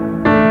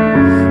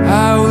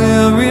 I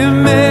will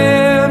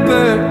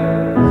remember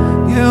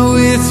you're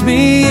with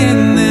me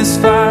in this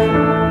fight.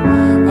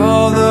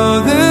 Although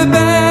the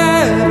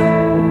battle,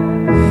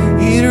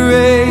 it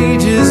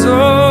rages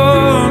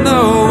on,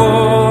 the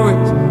war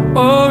is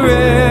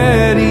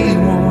already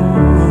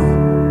won.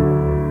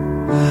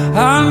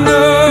 I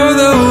know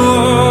the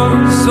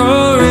war's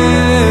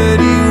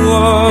already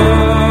won.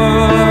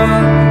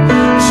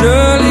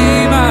 Surely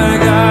my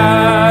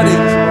God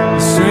is the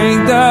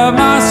strength of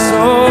my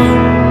soul.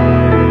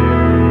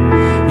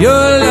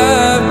 Your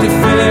love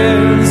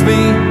defends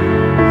me.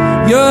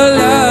 Your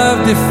love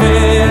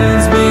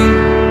defends me.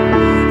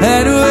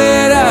 And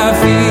when I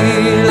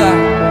feel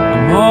like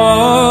I'm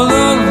all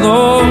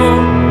alone,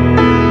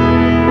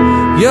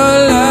 your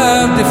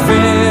love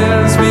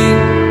defends me.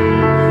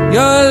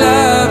 Your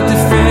love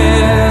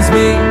defends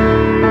me.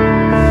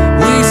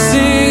 We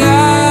sing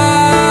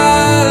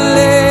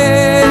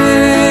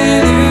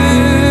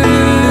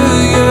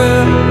hallelujah.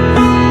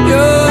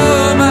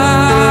 You're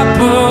my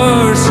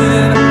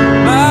portion,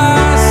 my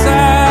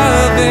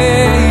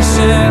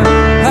salvation.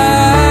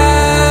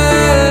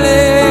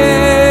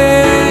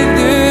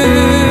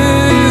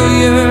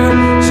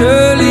 Hallelujah.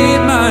 Surely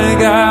my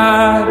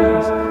God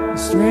is the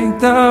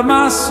strength of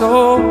my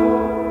soul.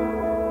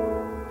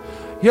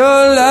 Your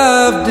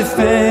love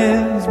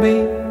defends me.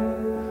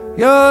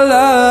 Your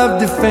love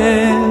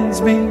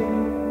defends me.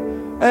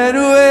 And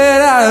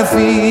when I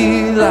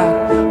feel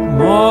like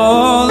I'm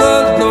all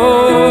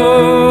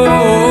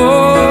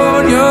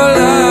alone, your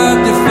love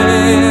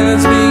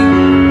defends me.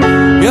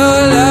 Your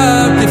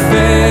love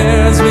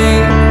defends me.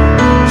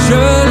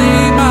 Surely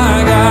my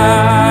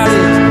God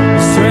is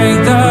the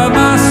strength of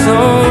my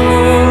soul.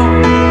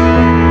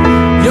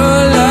 Your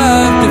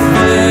love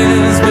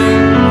defends me.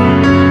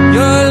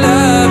 Your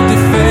love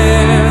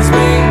defends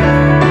me.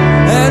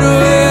 And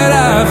when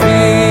I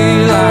feel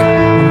like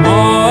I'm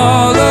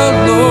all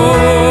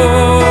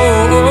alone,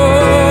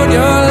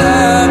 your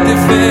love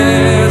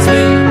defends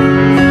me.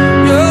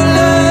 Your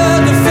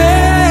love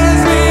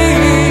defends me.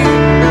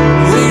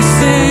 We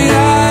sing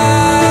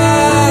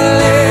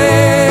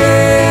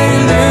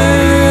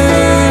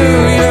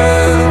hallelujah.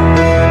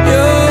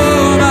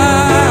 You're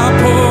my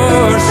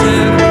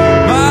portion,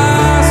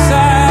 my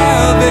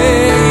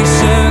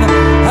salvation.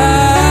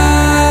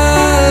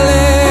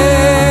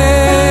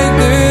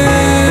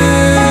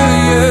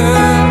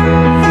 Hallelujah.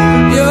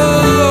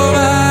 You're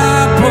my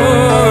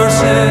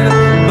portion,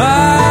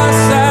 my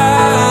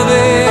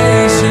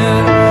salvation.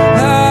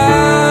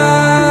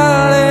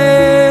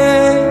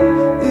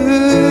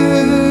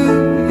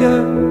 Hallelujah.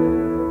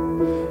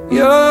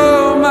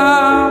 You're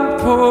my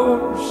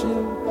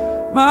portion,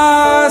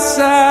 my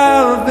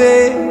salvation.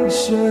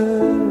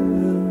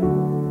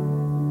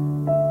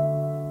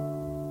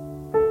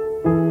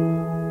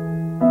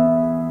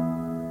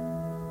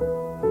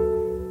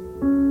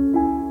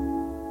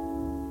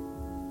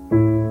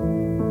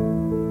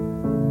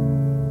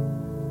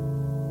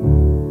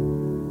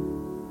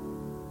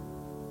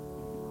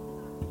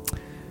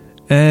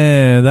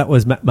 And that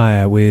was Matt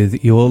Mayer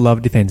with Your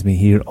Love Defends Me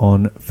here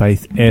on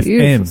Faith Beautiful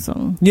FM.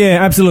 song.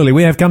 Yeah, absolutely.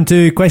 We have come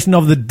to question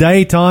of the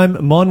day time.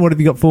 Mon, what have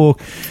you got for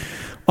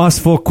us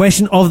for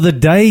question of the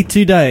day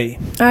today?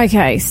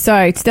 Okay,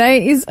 so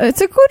today it's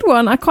a good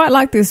one. I quite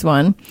like this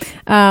one.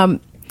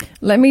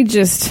 Let me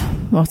just,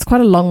 well, it's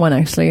quite a long one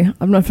actually.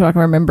 I'm not sure I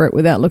can remember it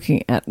without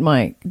looking at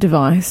my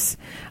device,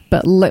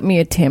 but let me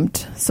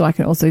attempt so I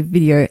can also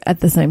video at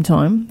the same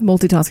time.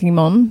 Multitasking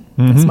Mon.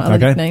 That's my other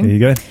Okay, nickname. there you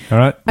go. All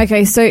right.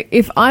 Okay, so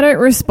if I don't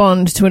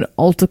respond to an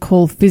altar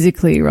call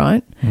physically,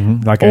 right?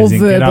 Like Or as in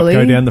get up, verbally.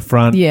 go down the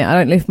front. Yeah, I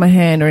don't lift my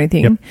hand or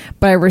anything, Yep.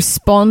 but I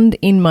respond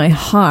in my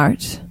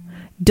heart,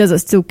 does it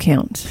still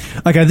count?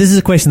 Okay, this is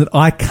a question that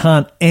I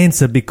can't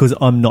answer because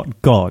I'm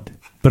not God,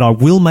 but I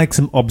will make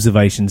some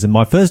observations. And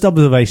my first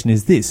observation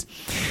is this.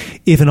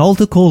 If an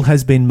altar call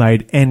has been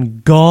made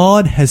and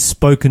God has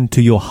spoken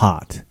to your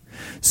heart,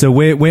 So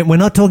we're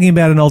not talking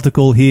about an altar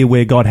call here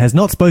where God has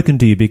not spoken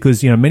to you,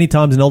 because, many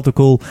times an altar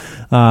call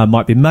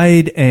might be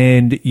made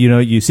and,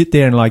 you sit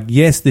there and like,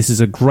 yes, this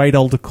is a great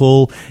altar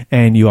call,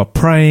 and you are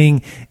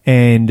praying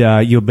and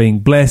you're being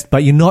blessed,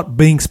 but you're not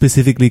being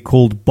specifically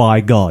called by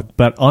God.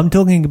 But I'm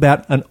talking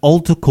about an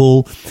altar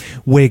call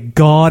where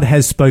God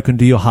has spoken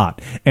to your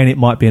heart, and it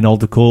might be an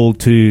altar call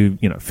to,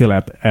 fill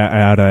out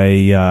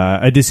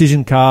a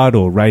decision card,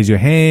 or raise your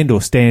hand,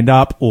 or stand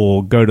up,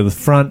 or go to the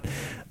front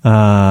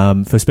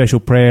for special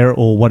prayer,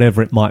 or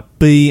whatever it might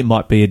be. It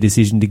might be a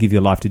decision to give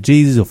your life to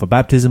Jesus, or for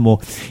baptism, or,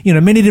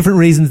 many different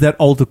reasons that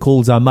altar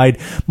calls are made.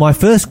 My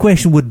first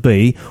question would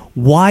be,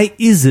 why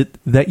is it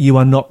that you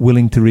are not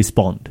willing to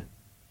respond?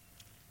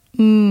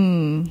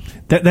 Why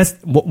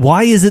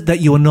is it that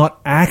you are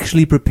not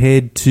actually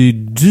prepared to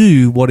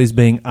do what is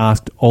being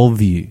asked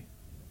of you?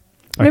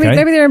 Okay?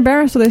 Maybe they're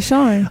embarrassed or they're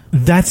shy.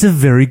 That's a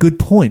very good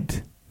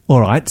point.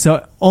 All right,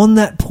 so on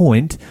that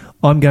point,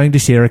 I'm going to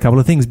share a couple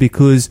of things,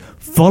 because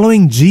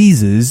following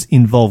Jesus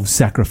involves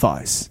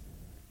sacrifice.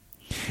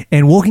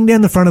 And walking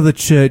down the front of the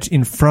church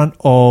in front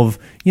of,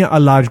 a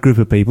large group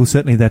of people,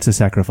 certainly that's a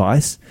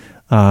sacrifice,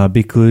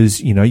 because,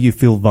 you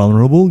feel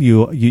vulnerable.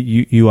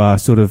 You are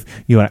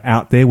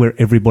out there where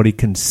everybody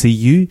can see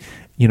you.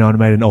 I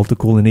made an altar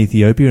call in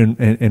Ethiopia,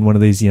 and one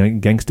of these,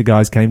 gangster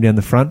guys came down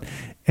the front,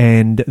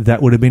 and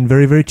that would have been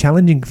very, very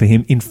challenging for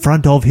him in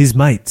front of his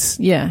mates.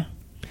 Yeah.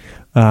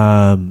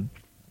 But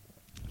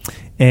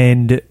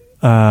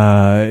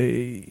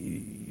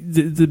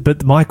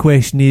my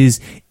question is,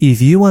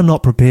 if you are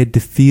not prepared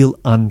to feel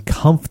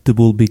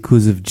uncomfortable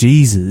because of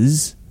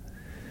Jesus,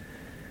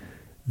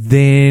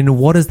 then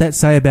what does that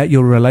say about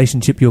your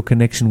relationship, your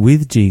connection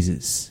with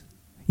Jesus?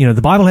 The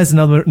Bible has a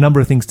number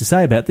of things to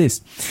say about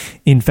this.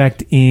 In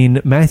fact, in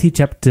Matthew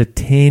chapter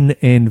 10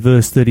 and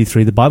verse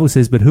 33, the Bible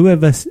says, "But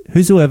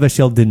whosoever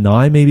shall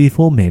deny me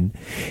before men,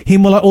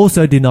 him will I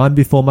also deny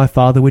before my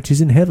Father which is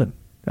in heaven."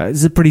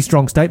 It's a pretty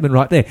strong statement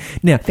right there.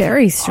 Now,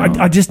 very strong.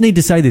 I just need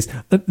to say this.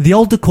 The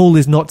altar call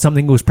is not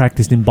something that was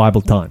practiced in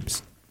Bible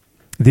times.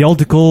 The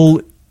altar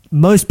call,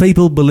 most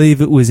people believe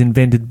it was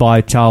invented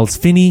by Charles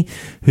Finney,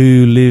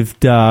 who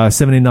lived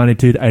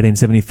 1792 to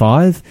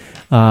 1875,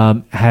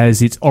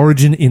 has its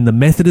origin in the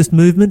Methodist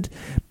movement,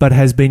 but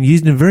has been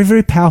used in a very,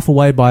 very powerful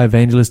way by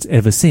evangelists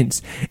ever since.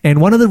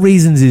 And one of the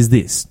reasons is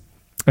this.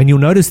 And you'll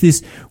notice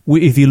this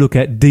if you look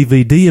at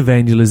DVD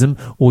evangelism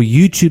or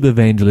YouTube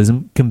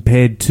evangelism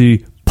compared to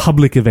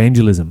public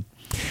evangelism.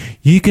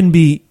 You can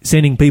be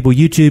sending people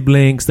YouTube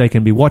links, they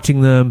can be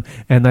watching them,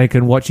 and they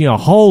can watch a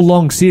whole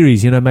long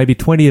series, maybe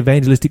 20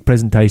 evangelistic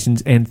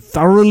presentations, and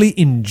thoroughly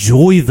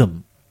enjoy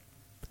them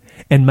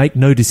and make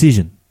no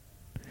decision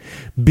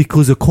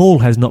because a call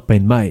has not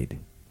been made.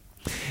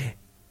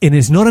 And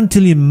it's not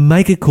until you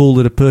make a call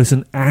that a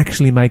person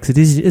actually makes a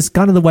decision. It's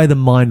kind of the way the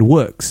mind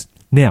works.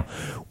 Now,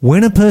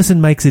 when a person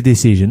makes a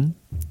decision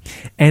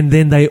and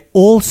then they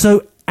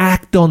also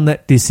act on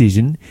that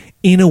decision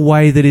in a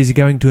way that is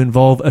going to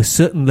involve a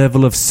certain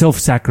level of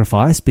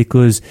self-sacrifice,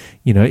 because,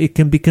 it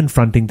can be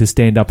confronting to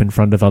stand up in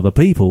front of other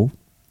people,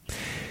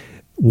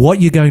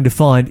 what you're going to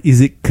find is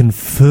it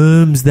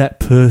confirms that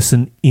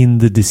person in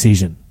the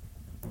decision.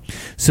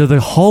 So the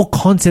whole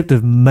concept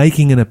of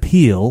making an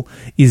appeal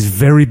is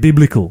very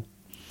biblical.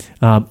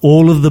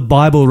 All of the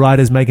Bible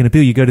writers make an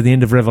appeal. You go to the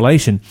end of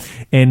Revelation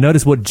and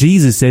notice what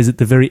Jesus says at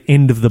the very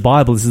end of the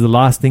Bible. This is the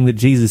last thing that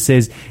Jesus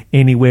says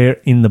anywhere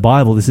in the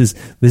Bible. This is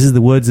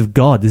the words of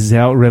God. This is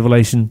how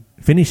Revelation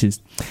finishes.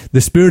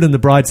 The Spirit and the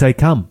bride say,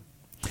 "Come.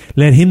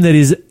 Let him that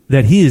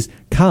hears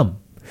come.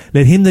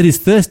 Let him that is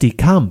thirsty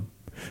come.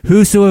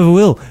 Whosoever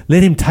will,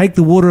 let him take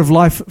the water of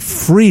life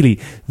freely."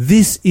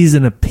 This is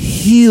an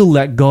appeal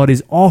that God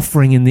is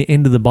offering in the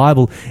end of the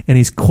Bible, and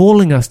he's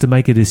calling us to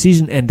make a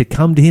decision and to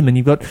come to him. And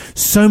you've got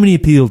so many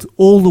appeals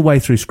all the way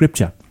through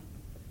Scripture.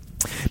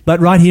 But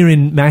right here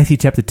in Matthew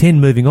chapter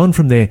 10, moving on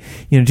from there,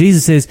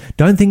 Jesus says,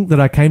 "Don't think that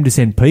I came to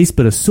send peace,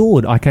 but a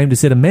sword. I came to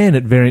set a man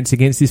at variance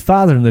against his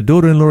father, and the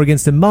daughter-in-law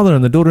against her mother,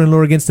 and the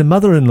daughter-in-law against her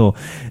mother-in-law.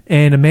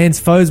 And a man's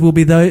foes will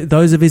be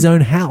those of his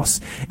own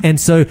house." And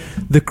so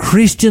the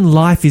Christian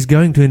life is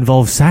going to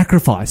involve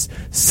sacrifice.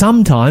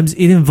 Sometimes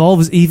it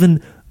involves even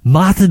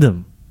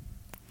martyrdom.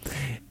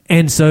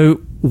 And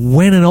so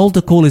when an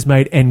altar call is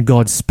made and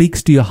God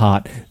speaks to your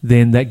heart,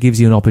 then that gives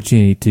you an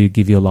opportunity to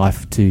give your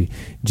life to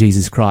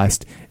Jesus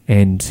Christ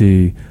and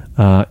to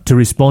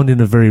respond in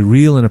a very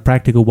real and a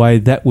practical way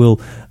that will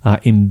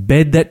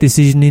embed that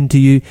decision into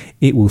you.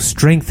 It will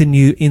strengthen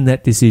you in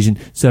that decision.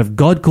 So if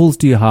God calls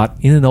to your heart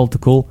in an altar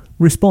call,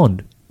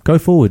 respond. Go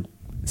forward.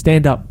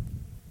 Stand up.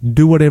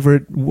 Do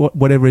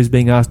whatever is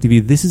being asked of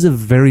you. This is a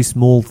very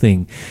small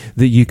thing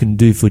that you can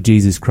do for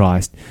Jesus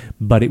Christ,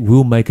 but it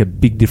will make a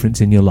big difference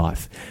in your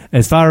life.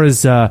 As far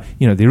as the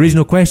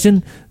original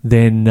question,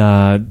 then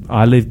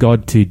I leave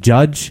God to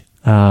judge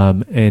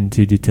and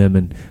to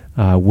determine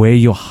where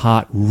your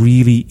heart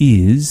really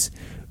is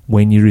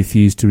when you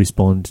refuse to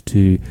respond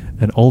to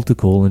an altar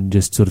call and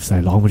just sort of say,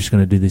 "I'm just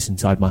going to do this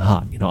inside my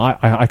heart."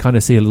 I kind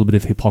of see a little bit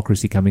of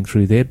hypocrisy coming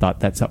through there, but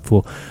that's up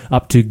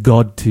to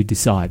God to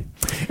decide.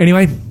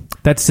 Anyway,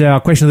 That's our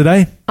question of the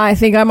day. I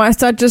think I might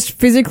start just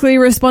physically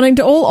responding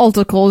to all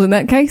altar calls in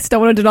that case. Don't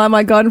want to deny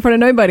my God in front of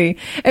nobody.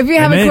 If you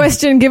have Amen. a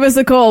question, give us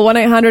a call,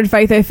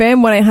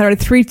 1-800-FAITH-FM,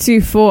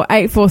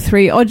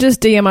 1-800-324-843, or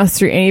just DM us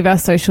through any of our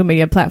social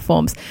media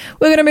platforms.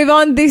 We're going to move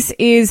on. This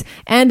is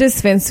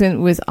Anders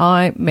Svensson with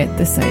I Met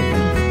the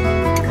Saviour.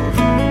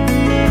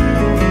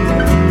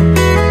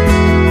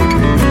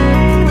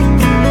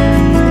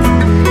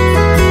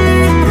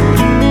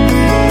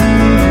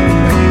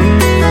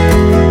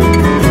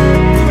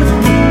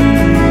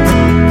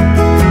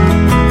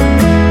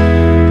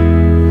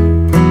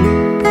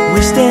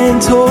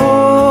 Stand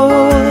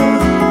tall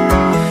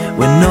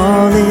when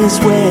all is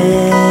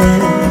well,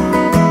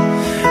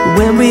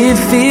 when we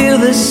feel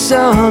the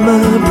summer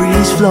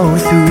breeze flow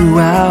through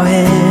our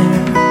hair,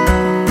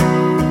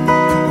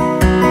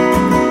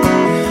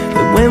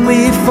 but when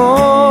we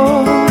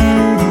fall,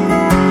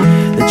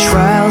 the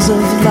trials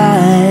of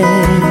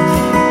life,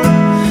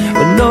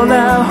 when all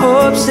our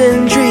hopes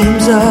and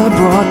dreams are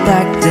brought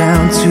back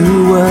down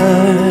to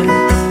earth,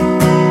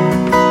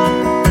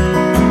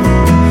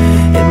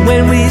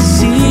 when we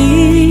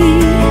see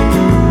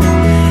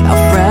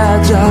our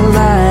fragile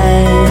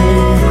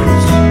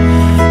lives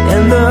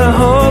and the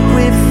hope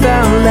we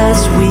found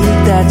last week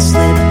that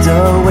slipped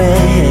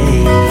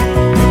away.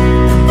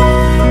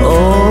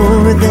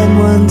 Oh, but then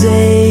one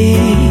day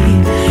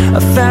I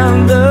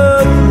found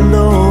the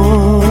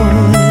Lord,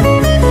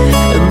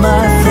 and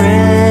my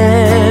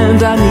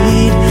friend, I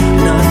need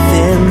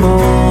nothing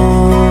more.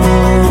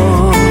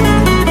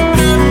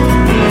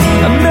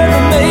 I met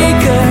the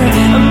Maker,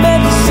 I met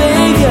the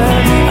Savior,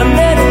 I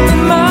met Him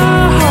in my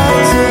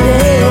heart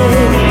today,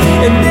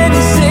 and then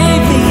He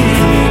saved me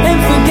and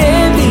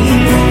forgave me,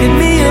 gave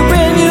me a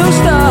brand new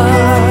start,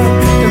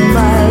 and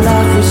my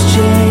life was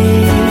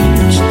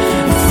changed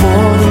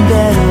for the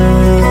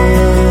better,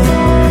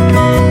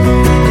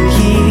 and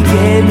He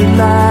gave me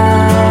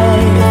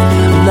life,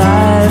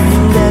 life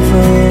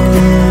forever,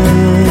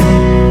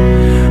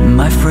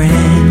 my friend.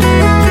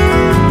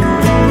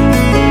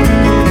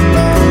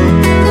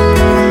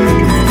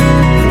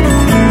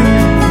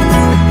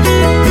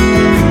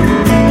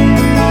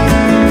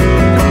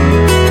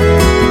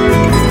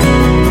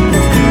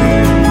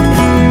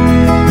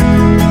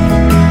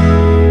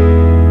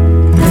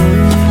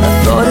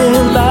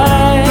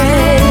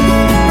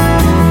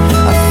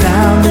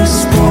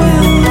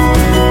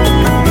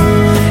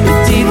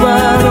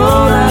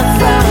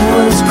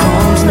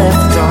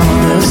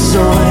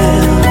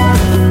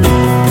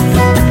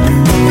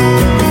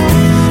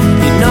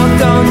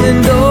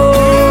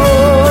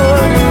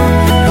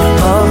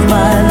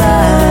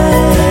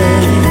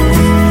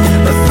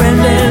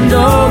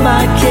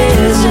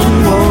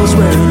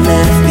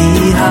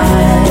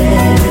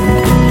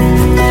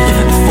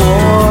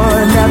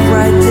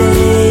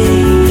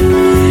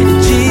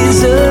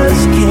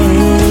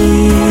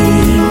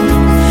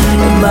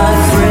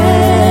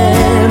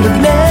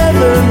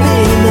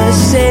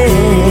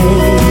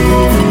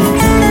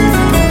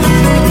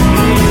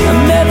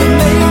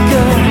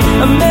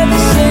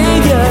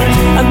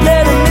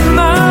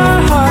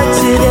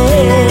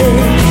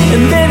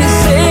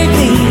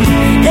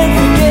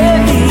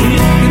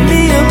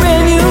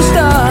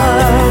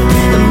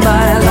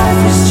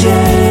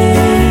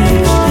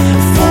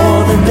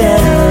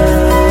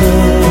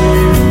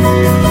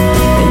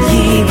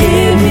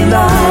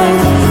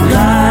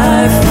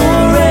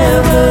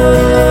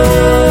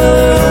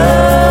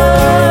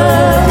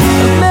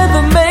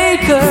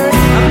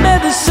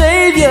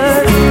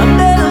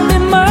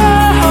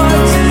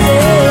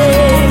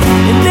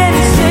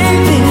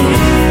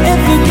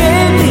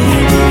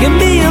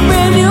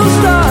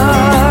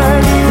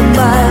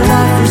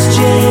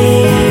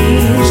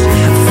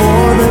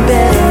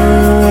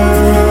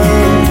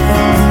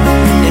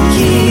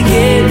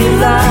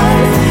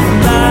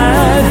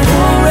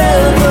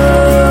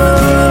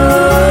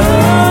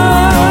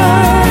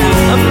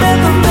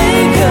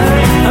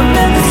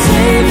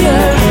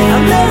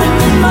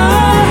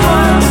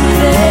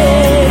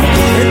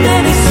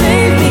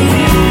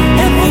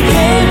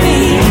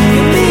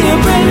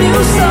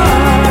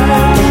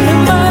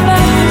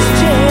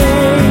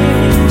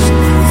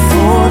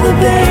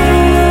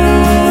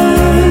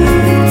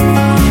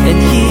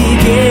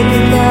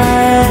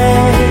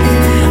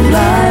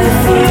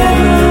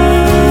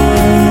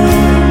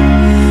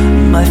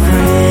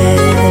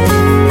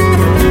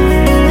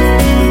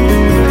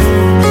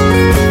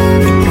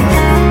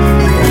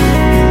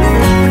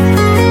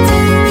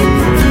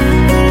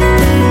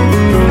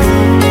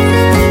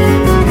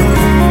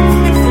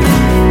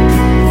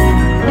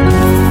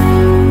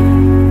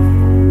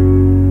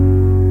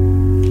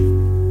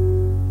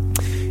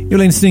 You're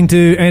listening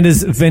to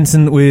Anders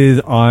Svensson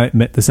with I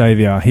Met the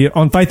Saviour here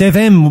on Faith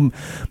FM.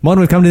 Mon,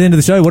 we've come to the end of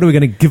the show. What are we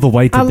going to give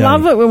away today? I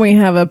love it when we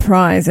have a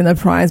prize in the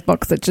prize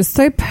box that just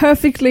so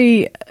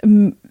perfectly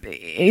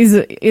is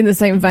in the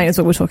same vein as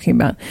what we're talking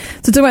about.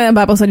 So talking about our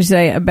Bible study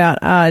today about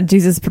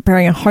Jesus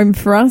preparing a home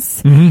for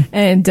us. Mm-hmm.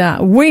 And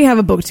we have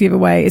a book to give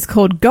away. It's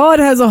called God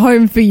Has a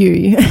Home for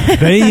You.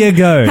 There you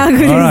go. How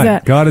good is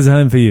that? God has a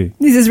home for you.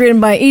 This is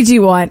written by E.G.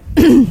 White.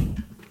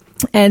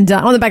 And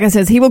on the back it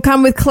says, he will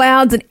come with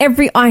clouds and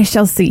every eye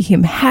shall see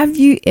him. Have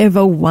you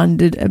ever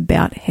wondered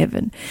about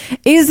heaven?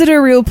 Is it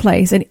a real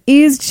place? And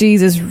is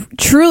Jesus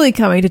truly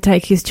coming to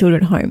take his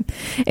children home?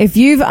 If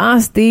you've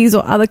asked these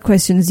or other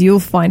questions, you'll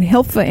find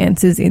helpful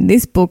answers in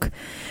this book.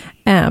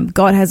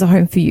 God Has a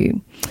Home for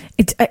You.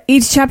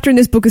 Each chapter in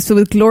this book is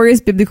filled with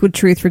glorious biblical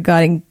truth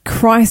regarding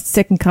Christ's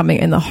second coming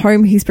and the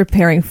home he's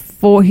preparing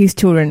for his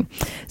children.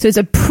 So it's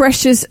a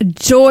precious,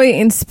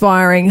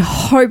 joy-inspiring,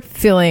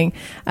 hope-filling,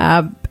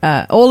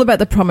 all about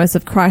the promise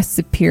of Christ's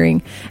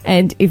appearing.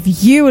 And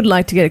if you would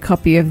like to get a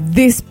copy of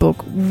this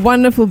book,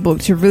 wonderful book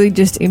to really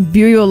just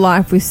imbue your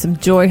life with some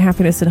joy,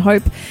 happiness and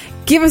hope,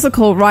 give us a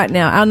call right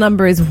now. Our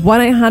number is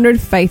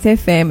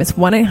 1-800-FAITH-FM. It's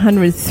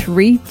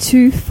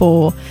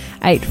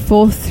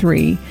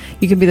 1-800-324-843.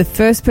 You can be the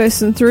first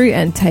person through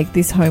and take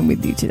this home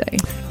with you today.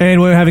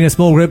 And we were having a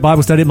small group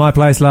Bible study at my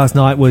place last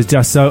night. It was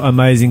just so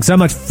amazing. So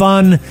much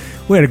fun.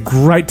 We had a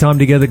great time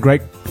together.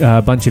 Great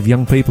bunch of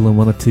young people and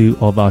one or two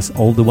of us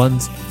older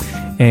ones.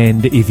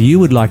 And if you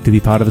would like to be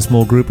part of a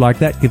small group like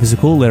that, give us a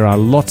call. There are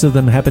lots of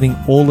them happening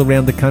all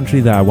around the country.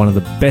 They are one of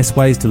the best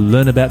ways to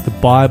learn about the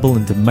Bible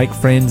and to make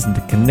friends and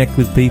to connect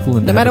with people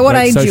and no to matter have a what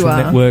great age social you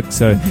are. network.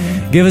 So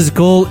give us a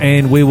call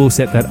and we will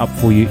set that up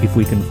for you if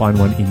we can find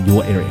one in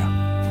your area.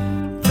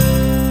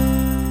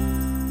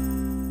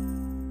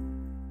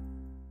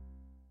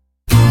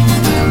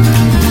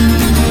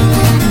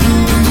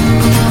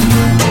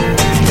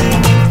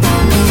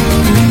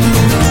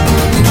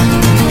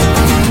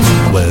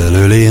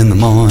 Early in the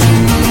morning,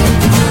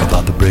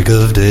 about the break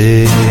of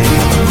day,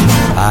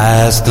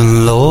 I asked the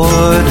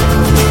Lord,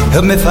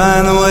 help me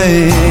find the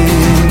way,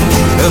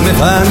 help me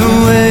find the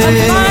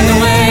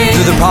way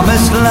to the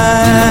promised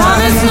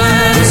land.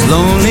 This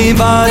lonely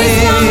body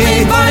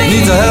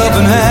needs a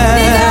helping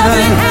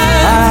hand.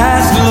 I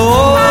asked the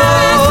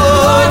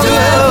Lord to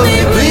help me,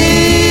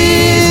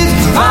 please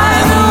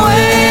find the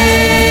way.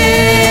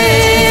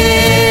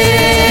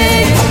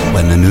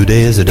 When the new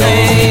day is a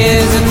dawning,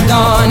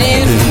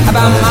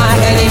 about my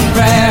head in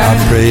prayer, I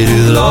pray to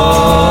the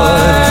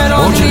Lord,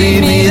 won't you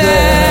lead me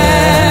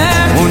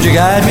there? Won't you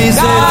guide me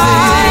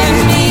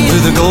safely through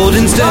the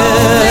golden stair?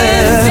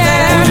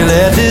 Won't you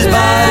let this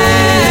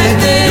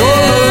body your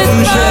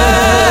burden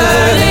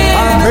share?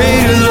 I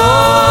pray to the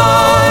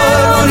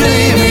Lord, won't you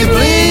lead me,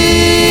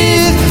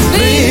 please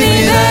lead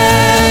me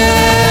there.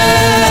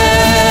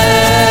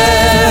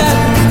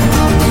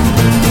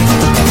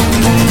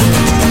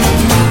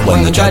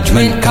 When the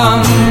judgment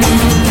comes,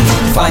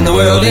 find the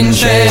world in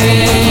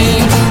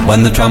shame.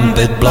 When the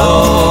trumpet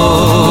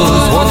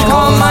blows, won't you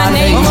call my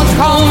name? Won't you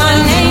call my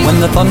name?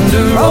 When the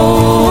thunder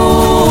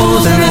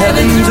rolls and the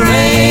heavens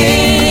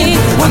rain,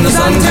 when the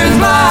sun turns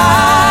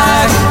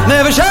black,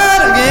 never shall